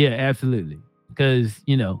 Yeah, absolutely. Because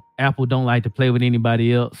Apple don't like to play with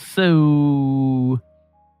anybody else, so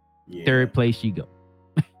third place you go.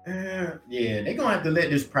 They're gonna have to let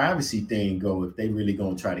this privacy thing go if they really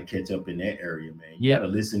gonna try to catch up in that area, man. You gotta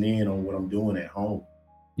listen in on what I'm doing at home.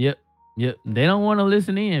 Yep. They don't want to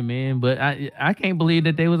listen in, man. But I can't believe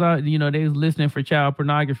that they was out. They was listening for child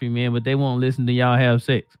pornography, man. But they won't listen to y'all have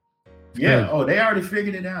sex. It's crazy. Oh, they already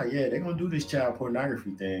figured it out. Yeah, they're gonna do this child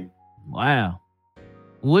pornography thing. Wow.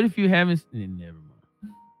 What if you haven't? Never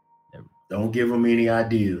mind. Don't give them any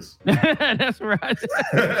ideas. That's right.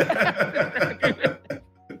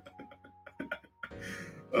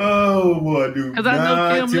 Oh boy, dude! Because I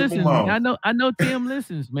know Tim listens. I know Tim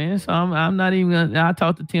listens, man. So I'm not even gonna. I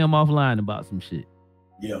talked to Tim offline about some shit.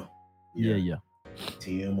 Yeah.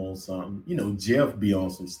 Tim on something. Jeff be on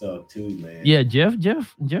some stuff too, man. Yeah, Jeff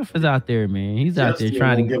is out there, man. He's out there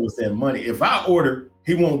trying to give us that money. If I order,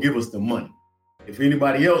 he won't give us the money. If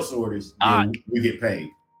anybody else orders, then we get paid.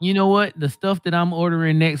 You know what? The stuff that I'm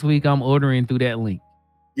ordering next week, I'm ordering through that link.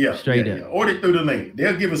 Yeah, straight up. Yeah. Order through the link.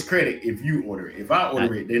 They'll give us credit if you order it. If I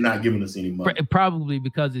order it, they're not giving us any money. Probably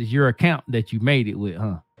because it's your account that you made it with,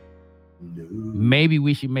 huh? No. Maybe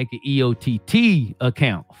we should make an EOTT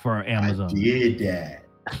account for Amazon. I did that.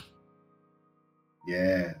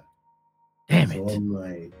 Yeah. Damn it. I'm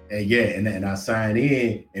like, and I signed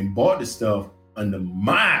in and bought the stuff under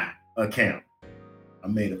my account. I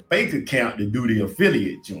made a fake account to do the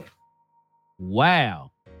affiliate joint.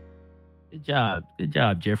 Wow. Good job,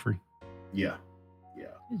 Jeffrey. Yeah.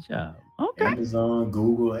 Good job. Okay. Amazon,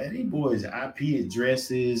 Google, and these boys' IP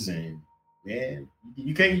addresses, and man,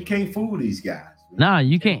 you can't fool these guys. Man. Nah,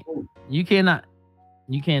 you can't. You cannot.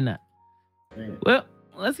 Man. Well,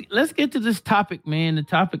 let's get to this topic, man. The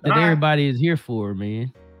topic that everybody is here for,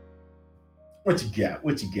 man. What you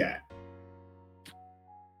got?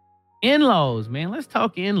 In-laws, man. Let's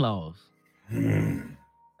talk in-laws.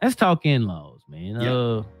 Let's talk in-laws, man.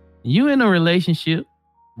 Yeah. You in a relationship,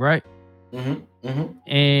 right?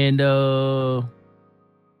 And your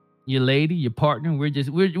lady, your partner, we're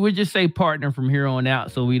just say partner from here on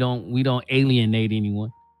out, so we don't alienate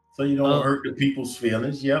anyone. So you don't hurt the people's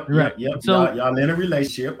feelings. Yep. Right. Yep. So y'all in a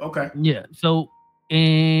relationship. Okay. Yeah. So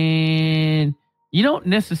and you don't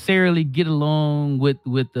necessarily get along with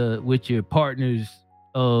your partner's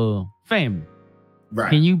family.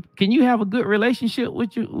 Right. Can you have a good relationship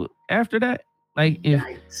with you after that? Like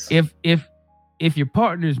if your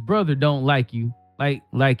partner's brother don't like you,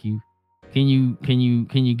 can you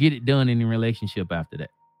get it done in a relationship after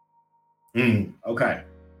that? Okay.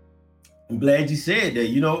 I'm glad you said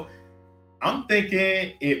that. I'm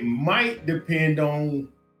thinking it might depend on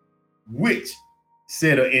which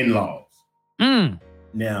set of in-laws.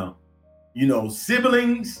 Now,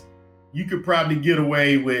 siblings, you could probably get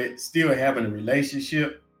away with still having a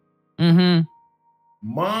relationship.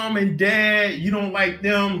 Mom and dad, you don't like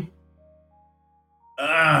them.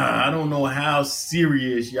 I don't know how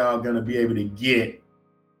serious y'all gonna be able to get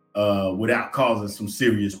without causing some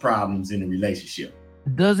serious problems in the relationship.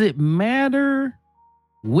 Does it matter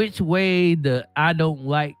which way the I don't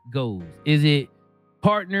like goes? Is it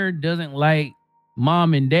partner doesn't like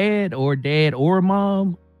mom and dad or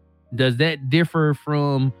mom? Does that differ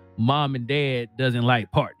from mom and dad doesn't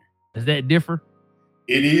like partner? Does that differ?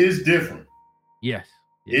 It is different. Yes.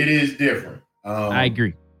 It is different. I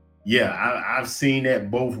agree. Yeah, I've seen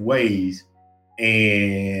that both ways.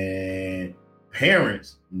 And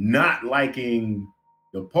parents not liking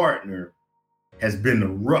the partner has been the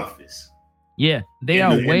roughest. Yeah, in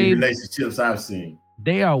the relationships I've seen.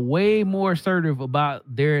 They are way more assertive about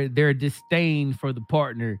their disdain for the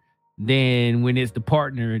partner than when it's the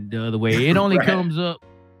partner the other way. It only comes up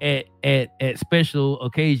at special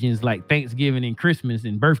occasions like Thanksgiving and Christmas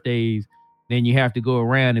and birthdays. Then you have to go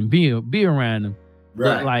around and be around them.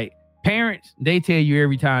 Right. But like parents, they tell you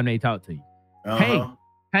every time they talk to you, hey,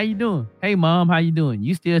 how you doing? Hey, mom, how you doing?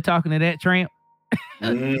 You still talking to that tramp?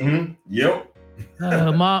 Yep.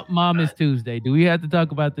 Mom, it's Tuesday. Do we have to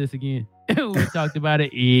talk about this again? We talked about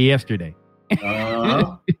it yesterday.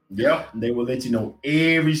 Yep. They will let you know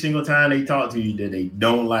every single time they talk to you that they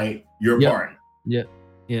don't like your partner. Yep.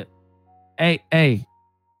 Hey,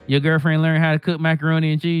 Your girlfriend learned how to cook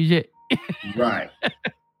macaroni and cheese yet? Right.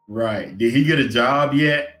 Right. Did he get a job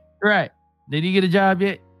yet? Right. Did he get a job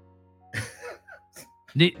yet?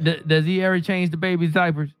 Does he ever change the baby's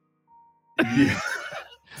diapers? Yeah.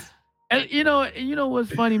 And you know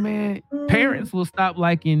what's funny, man? Parents will stop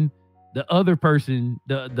liking the other person,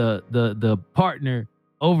 the partner,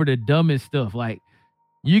 over the dumbest stuff. Like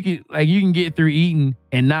you can get through eating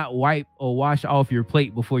and not wipe or wash off your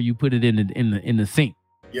plate before you put it in the sink.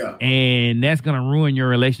 Yeah. And that's gonna ruin your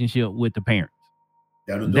relationship with the parents.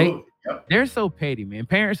 That'll do it. Yep. They're so petty, man.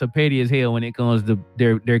 Parents are petty as hell when it comes to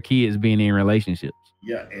their kids being in relationships.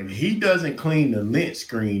 Yeah, if he doesn't clean the lint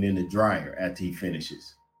screen in the dryer after he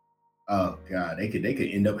finishes, oh God, they could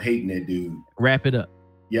end up hating that dude. Wrap it up.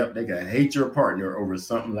 Yep, they could hate your partner over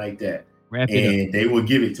something like that. Wrap it up. And they will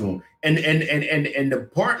give it to him. And the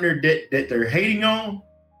partner that they're hating on,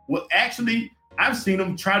 well, actually, I've seen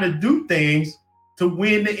them try to do things to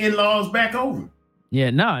win the in-laws back over. Yeah,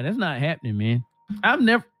 no, that's not happening, man. I've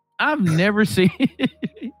never seen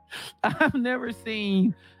I've never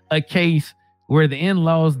seen a case where the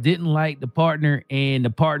in-laws didn't like the partner and the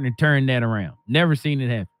partner turned that around. Never seen it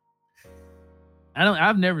happen.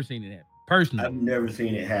 I've never seen it happen. Personally. I've never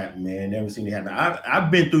seen it happen, man. Never seen it happen.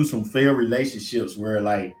 I've been through some failed relationships where,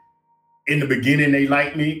 like, in the beginning they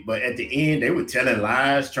liked me, but at the end they were telling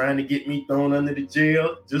lies, trying to get me thrown under the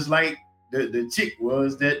jail, just like the chick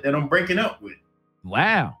was that I'm breaking up with.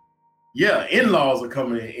 Wow. Yeah, in-laws are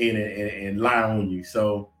coming in and lie on you.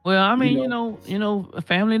 So, well, I mean, you know, a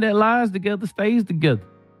family that lies together stays together.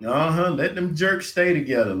 Let them jerks stay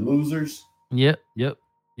together, losers. Yep.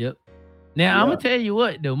 Now I'm gonna tell you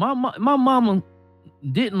what though, my mama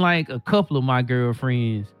didn't like a couple of my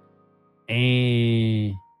girlfriends,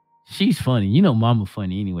 and she's funny. You know, mama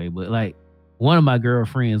funny anyway. But like one of my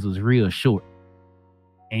girlfriends was real short,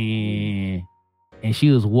 and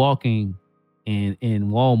she was walking in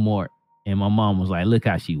Walmart. And my mom was like, look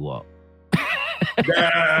how she walked.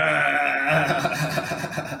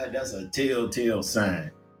 That's a telltale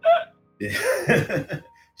sign.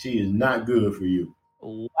 She is not good for you.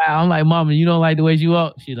 Wow. I'm like, Mama, you don't like the way she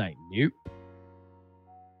walk? She's like, nope.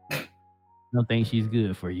 Don't think she's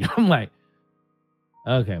good for you. I'm like,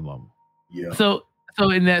 okay, Mama. Yeah. So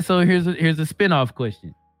here's a spinoff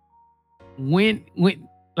question. When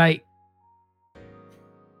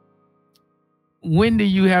do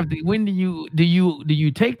you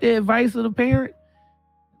take the advice of the parent?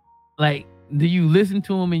 Like, do you listen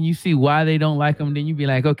to them and you see why they don't like them? Then you be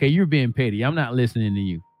like, okay, you're being petty. I'm not listening to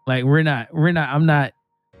you. Like, I'm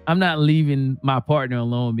not leaving my partner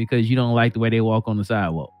alone because you don't like the way they walk on the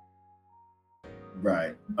sidewalk.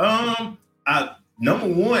 Right. Number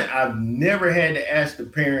one, I've never had to ask the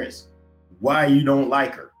parents why you don't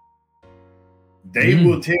like her. They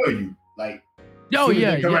will tell you, like, oh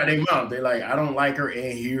yeah, they come out their mouth. They're like, I don't like her,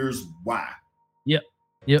 and here's why. Yep.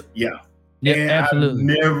 Yeah. And absolutely.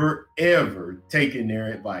 I've never ever taken their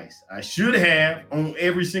advice. I should have on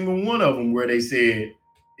every single one of them where they said,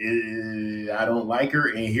 I don't like her,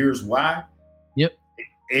 and here's why. Yep.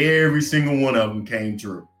 Every single one of them came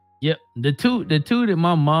true. Yep. The two that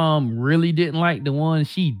my mom really didn't like, the one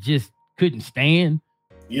she just couldn't stand,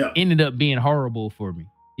 ended up being horrible for me.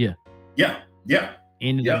 Yeah.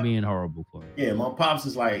 Ended up being horrible for me. Yeah, my pops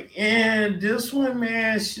is like, this one,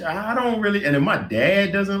 man, I don't really. And if my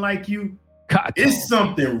dad doesn't like you, it's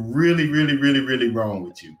something really, really, really, really wrong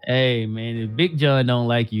with you. Hey, man, if Big John don't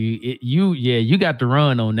like you, you got to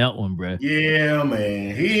run on that one, bro. Yeah,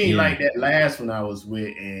 man, he ain't like that last one I was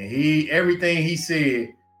with, and everything he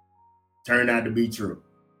said turned out to be true.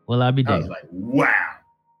 Well, I was like, wow.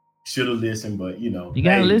 Should have listened, but you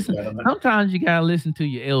gotta listen. Sometimes you gotta listen to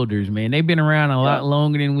your elders, man. They've been around a lot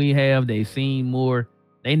longer than we have. They've seen more.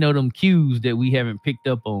 They know them cues that we haven't picked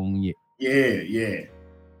up on yet. Yeah.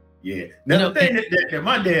 Now the thing that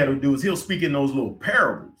my dad will do is he'll speak in those little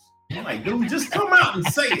parables. I'm like, dude, just come out and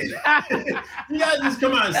say it. You gotta just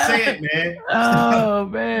come out and say it, man. Oh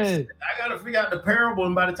man, I gotta figure out the parable,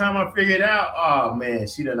 and by the time I figure it out, oh man,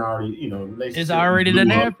 she done already, it's already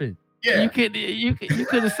done happened. Yeah, you could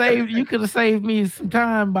have saved me some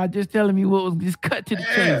time by just telling me what was just cut to the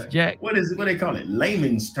chase, Jack. What they call it?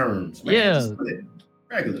 Layman's terms. Man. Yeah,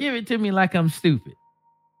 regular. Give it to me like I'm stupid.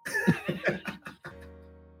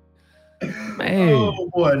 Man. Oh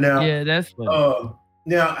boy, now that's funny.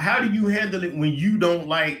 Now how do you handle it when you don't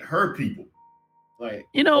like her people? Like,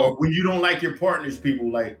 or when you don't like your partner's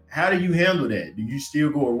people, like, how do you handle that? Do you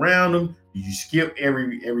still go around them? Do you skip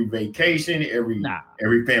every vacation, every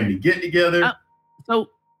family get together? So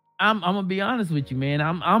I'm gonna be honest with you, man.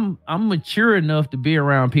 I'm mature enough to be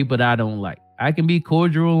around people that I don't like. I can be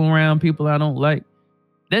cordial around people I don't like.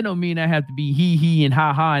 that don't mean I have to be he and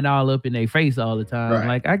ha and all up in their face all the time. Right.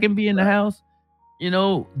 Like I can be in the house.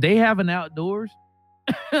 They have an outdoors.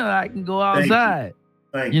 I can go outside.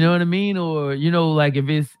 Thank you know what I mean? Or like if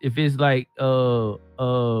it's like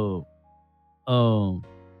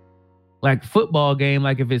like football game,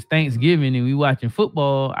 like if it's Thanksgiving and we watching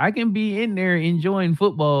football, I can be in there enjoying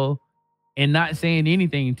football and not saying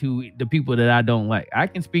anything to the people that I don't like. I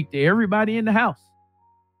can speak to everybody in the house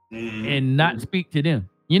and not speak to them.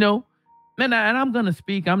 Man, and I'm gonna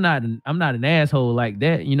speak. I'm not an asshole like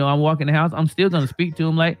that. I'm walking the house. I'm still gonna speak to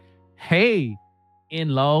them like, "Hey,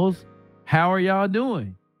 in-laws, how are y'all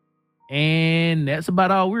doing?" And that's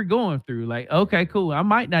about all we're going through. Like, okay, cool. I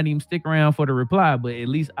might not even stick around for the reply, but at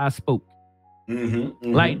least I spoke.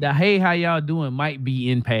 Like the "Hey, how y'all doing" might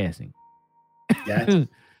be in passing. Gotcha.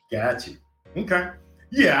 Okay.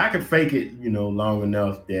 Yeah, I can fake it, long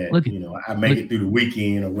enough that I make it through the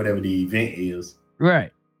weekend or whatever the event is.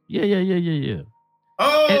 Right. Yeah.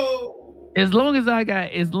 Oh, as long as I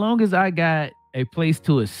got a place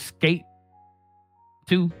to escape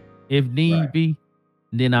to, if need be,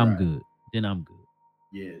 then I'm good.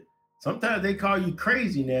 Yeah. Sometimes they call you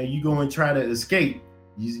crazy. Now you go and try to escape.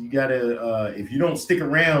 You gotta if you don't stick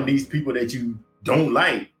around these people that you don't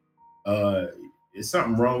like, it's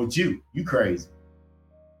something wrong with you. You crazy.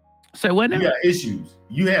 So what now? You got issues.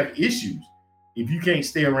 You have issues if you can't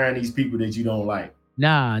stay around these people that you don't like.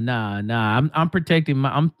 Nah. I'm protecting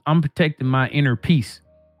my inner peace.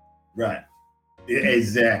 Right.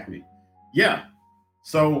 Exactly. Yeah.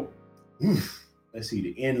 So let's see,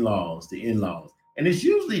 the in-laws. And it's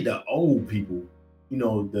usually the old people,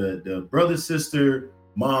 the brother, sister,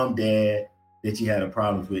 mom, dad that you had a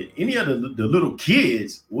problem with. Any of the little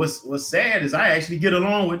kids, what's sad is I actually get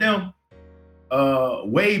along with them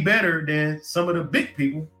way better than some of the big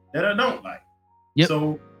people that I don't like. Yep.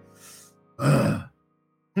 So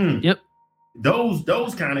Yep.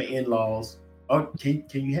 Those kind of in-laws. Can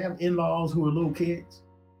you have in-laws who are little kids?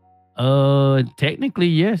 Technically,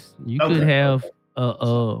 yes. You could have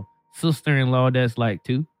a sister-in-law that's like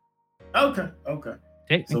 2. Okay.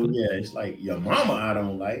 Technically. So yeah, it's like your mama I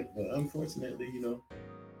don't like, but unfortunately,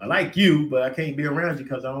 I like you, but I can't be around you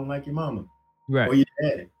because I don't like your mama. Right. Or your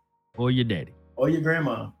daddy. Or your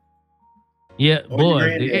grandma. Yeah,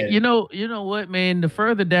 boy. You know what, man? The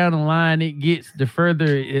further down the line it gets, the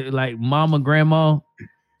further like mama, grandma,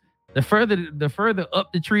 the further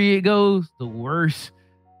up the tree it goes, the worse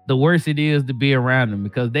it is to be around them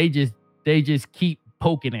because they just keep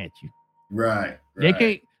poking at you. Right. They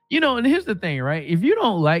can't, and here's the thing, right? If you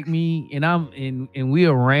don't like me and I'm and we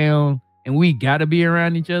around and we gotta be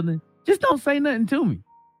around each other, just don't say nothing to me.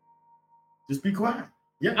 Just be quiet.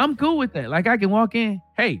 Yeah. I'm cool with that. Like I can walk in,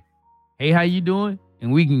 hey, how you doing?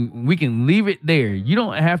 And we can leave it there. You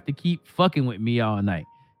don't have to keep fucking with me all night.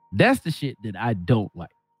 That's the shit that I don't like.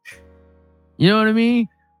 You know what I mean?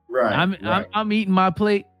 Right. I'm eating my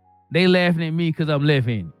plate. They laughing at me because I'm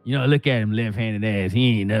left-handed. Look at him, left-handed ass.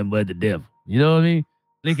 He ain't nothing but the devil. You know what I mean?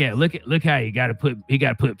 Look how he got to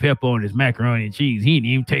put pepper on his macaroni and cheese. He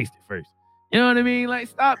didn't even taste it first. You know what I mean? Like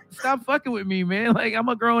stop fucking with me, man. Like I'm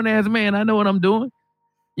a grown ass man. I know what I'm doing.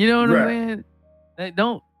 You know what I'm saying? Like,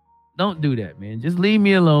 don't do that, man. Just leave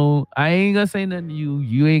me alone. I ain't gonna say nothing to you.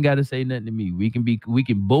 You ain't gotta say nothing to me. We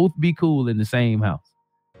can both be cool in the same house.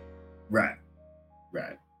 Right.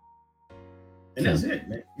 And that's it,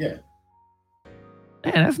 man. Yeah.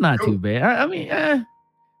 Man, that's not too bad. I mean,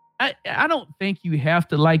 I don't think you have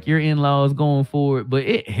to like your in-laws going forward, but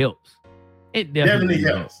it helps. It definitely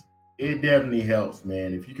helps. It definitely helps,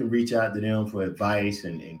 man. If you can reach out to them for advice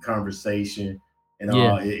and conversation and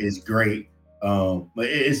all, it's great. But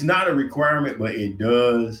it's not a requirement, but it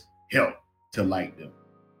does help to like them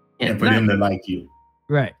and for them to like you.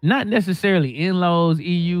 Right. Not necessarily in-laws,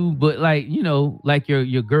 EU, but like, like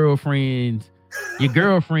your girlfriends,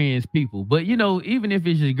 people. But, even if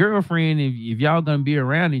it's your girlfriend, if y'all going to be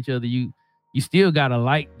around each other, you still got to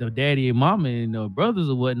like the daddy and mama and the brothers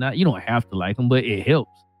or whatnot. You don't have to like them, but it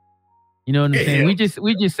helps. You know what I'm saying? Helps.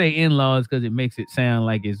 We just say in-laws because it makes it sound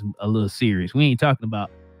like it's a little serious. We ain't talking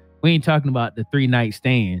about the 3-night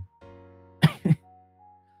stand.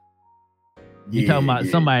 You're talking about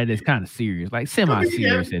somebody that's kind of serious, like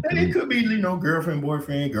semi-serious. It could be, girlfriend,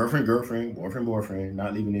 boyfriend, boyfriend,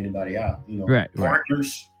 not leaving anybody out. Right,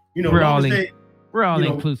 partners. We're all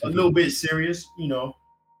inclusive. A little bit serious. Do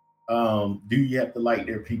you have to like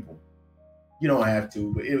their people? You don't have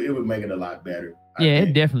to, but it would make it a lot better.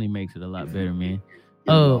 It definitely makes it a lot better, man.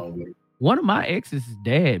 One of my ex's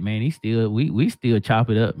dad, man, we still chop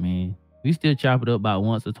it up, man. We still chop it up about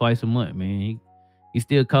once or twice a month, man. He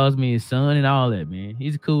still calls me his son and all that, man.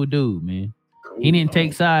 He's a cool dude, man. He didn't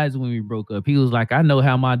take sides when we broke up. He was like, I know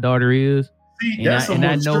how my daughter is. See, that's a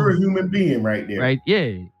mature human being right there. Right?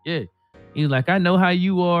 Yeah. He was like, I know how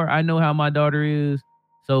you are. I know how my daughter is.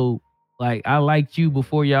 So, like, I liked you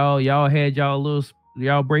before y'all had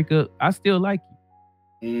y'all break up. I still like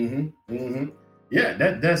you. Yeah,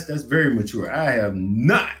 that's very mature. I have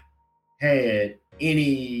not had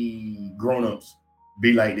any grown-ups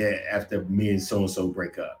be like that after me and so-and-so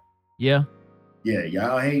break up. Yeah. Yeah,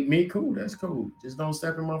 y'all hate me. Cool, that's cool. Just don't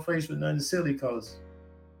step in my face with nothing silly, because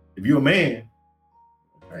if you're a man,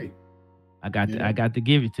 right? I got to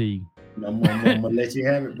give it to you. I'm gonna let you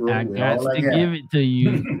have it, bro. I got to give it to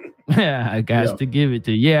you. I got to give it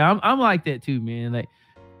to you. Yeah, I'm like that too, man. Like,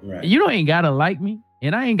 right. You ain't gotta like me,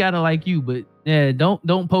 and I ain't gotta like you, but yeah,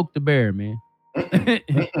 don't poke the bear, man.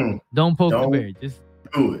 Don't poke the bear. Just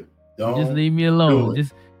do it. Just leave me alone.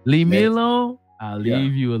 Just leave me alone. I'll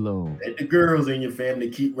leave you alone. Let the girls in your family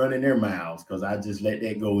keep running their mouths, because I just let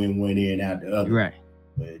that go in one ear and out the other. Right.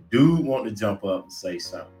 But dude want to jump up and say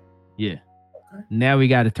something. Yeah. Okay. Now we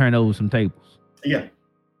got to turn over some tables. Yeah.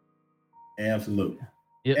 Absolutely.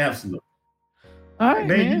 Yep. Absolutely. All right,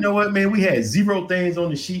 man. You know what, man? We had 0 things on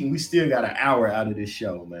the sheet, and we still got an hour out of this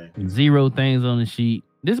show, man. 0 things on the sheet.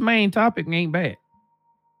 This main topic ain't bad.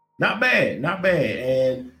 Not bad.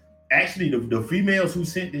 And actually, the females who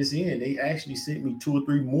sent this in, they actually sent me 2 or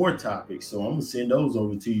 3 more topics. So I'm gonna send those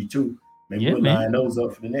over to you too. Maybe we'll line those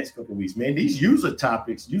up for the next couple of weeks. Man, these user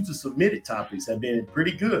submitted topics have been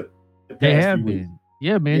pretty good. They have been. Weeks.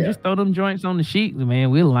 Yeah, man. Yeah. Just throw them joints on the sheet, man.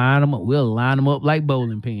 We'll line them up. We'll line them up like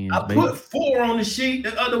bowling pins. I put 4 on the sheet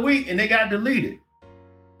the other week, and they got deleted.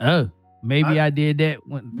 Oh, maybe I did that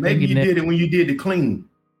when. Maybe you did it when you did the clean.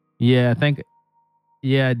 Yeah, I think.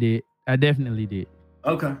 Yeah, I did. I definitely did.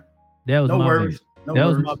 Okay. That was my worries. bad. That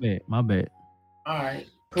was my bad. All right,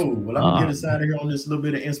 cool. Well, I'm gonna get us out of here on this little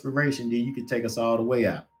bit of inspiration. Then you can take us all the way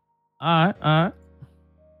out. All right.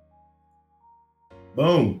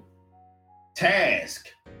 Boom. Task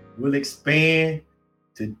will expand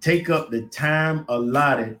to take up the time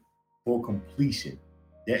allotted for completion.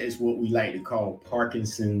 That is what we like to call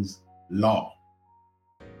Parkinson's law.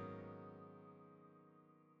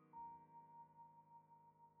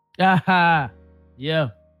 Yeah.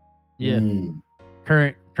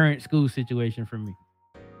 Current school situation for me.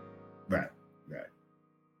 Right.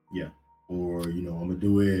 Yeah. Or, I'm gonna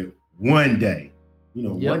do it one day.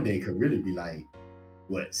 One day could really be like,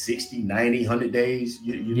 what, 60, 90, 100 days?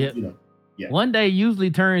 Yeah. One day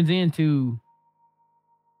usually turns into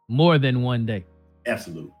more than one day.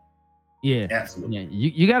 Absolutely. Yeah. Absolutely. Yeah.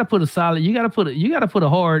 You gotta put a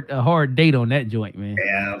hard date on that joint, man.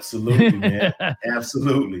 Absolutely, man.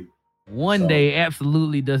 Absolutely. One day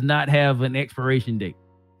absolutely does not have an expiration date.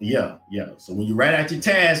 Yeah. So when you write out your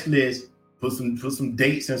task list, put some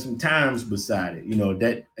dates and some times beside it.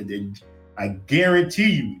 That I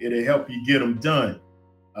guarantee you it'll help you get them done.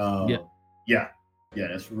 Yeah,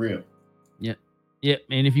 that's for real. Yeah.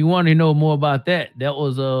 And if you want to know more about that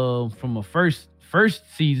was from a first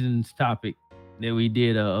season's topic that we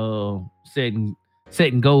did setting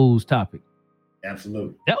goals topic.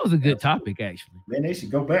 Absolutely. That was a good topic, actually. Man, they should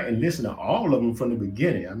go back and listen to all of them from the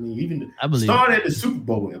beginning. I mean, start at the Super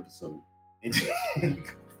Bowl episode.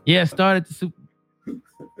 Yeah, start at the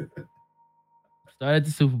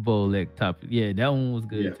Super Bowl topic. Yeah, that one was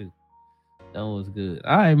good too. That one was good.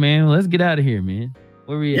 All right, man. Let's get out of here, man.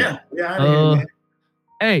 Where we at? Yeah, out of here, man.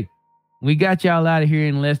 Hey, we got y'all out of here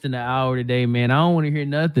in less than an hour today, man. I don't want to hear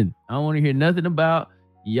nothing. I don't want to hear nothing about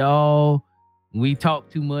y'all. We talk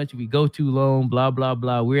too much. We go too long. Blah, blah,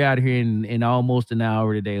 blah. We're out of here in almost an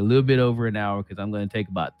hour today. A little bit over an hour, because I'm going to take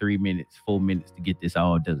about 4 minutes to get this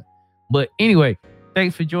all done. But anyway,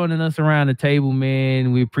 thanks for joining us around the table,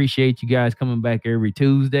 man. We appreciate you guys coming back every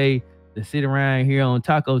Tuesday to sit around here on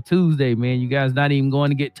Taco Tuesday, man. You guys not even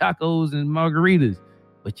going to get tacos and margaritas,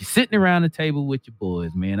 but you're sitting around the table with your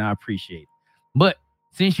boys, man. I appreciate it. But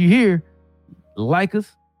since you're here, like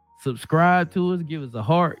us, subscribe to us, give us a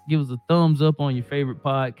heart, give us a thumbs up on your favorite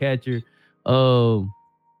podcatcher.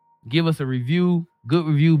 Give us a review, good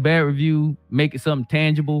review, bad review, make it something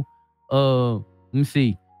tangible. Let me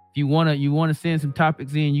see. If you wanna send some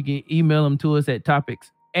topics in, you can email them to us at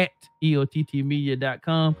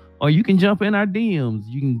topics@eottmedia.com, or you can jump in our DMs.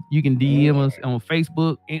 You can DM us on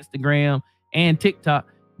Facebook, Instagram, and TikTok.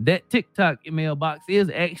 That TikTok mailbox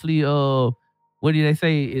is actually what did they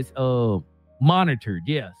say? It's monitored.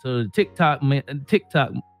 Yeah. So the TikTok,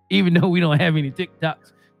 even though we don't have any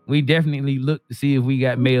TikToks, we definitely look to see if we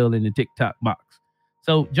got mail in the TikTok box.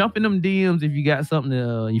 So jump in them DMs if you got something,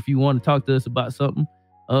 if you want to talk to us about something.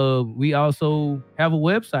 We also have a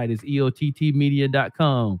website. It's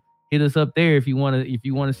eottmedia.com. hit us up there if you want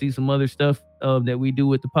to see some other stuff that we do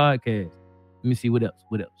with the podcast. Let me see what else.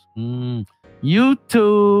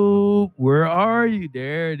 YouTube, where are you?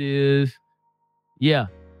 There it is. Yeah,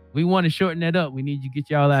 we want to shorten that up. We need to get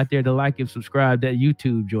y'all out there to like and subscribe that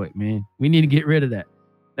YouTube joint, man. We need to get rid of that.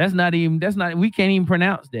 We can't even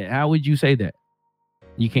pronounce that. How would you say that?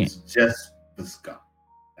 You can't. It's just Visca.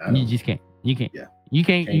 You just can't. You can't. Yeah. You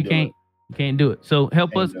can't do it. So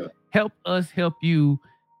help us help you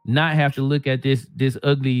not have to look at this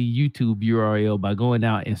ugly YouTube URL by going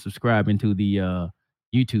out and subscribing to the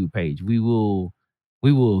YouTube page. We will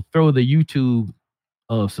throw the YouTube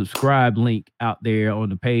subscribe link out there on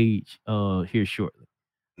the page here shortly.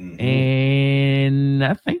 Mm-hmm. And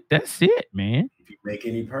I think that's it, man. If you make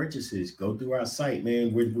any purchases, go through our site,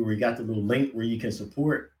 man. We got the little link where you can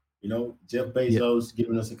support. You know, Jeff Bezos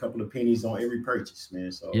giving us a couple of pennies on every purchase,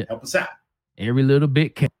 man. So help us out. Every little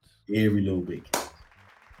bit counts. Every little bit counts.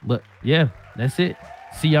 But yeah, that's it.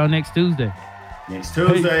 See y'all next Tuesday.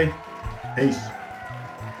 Peace.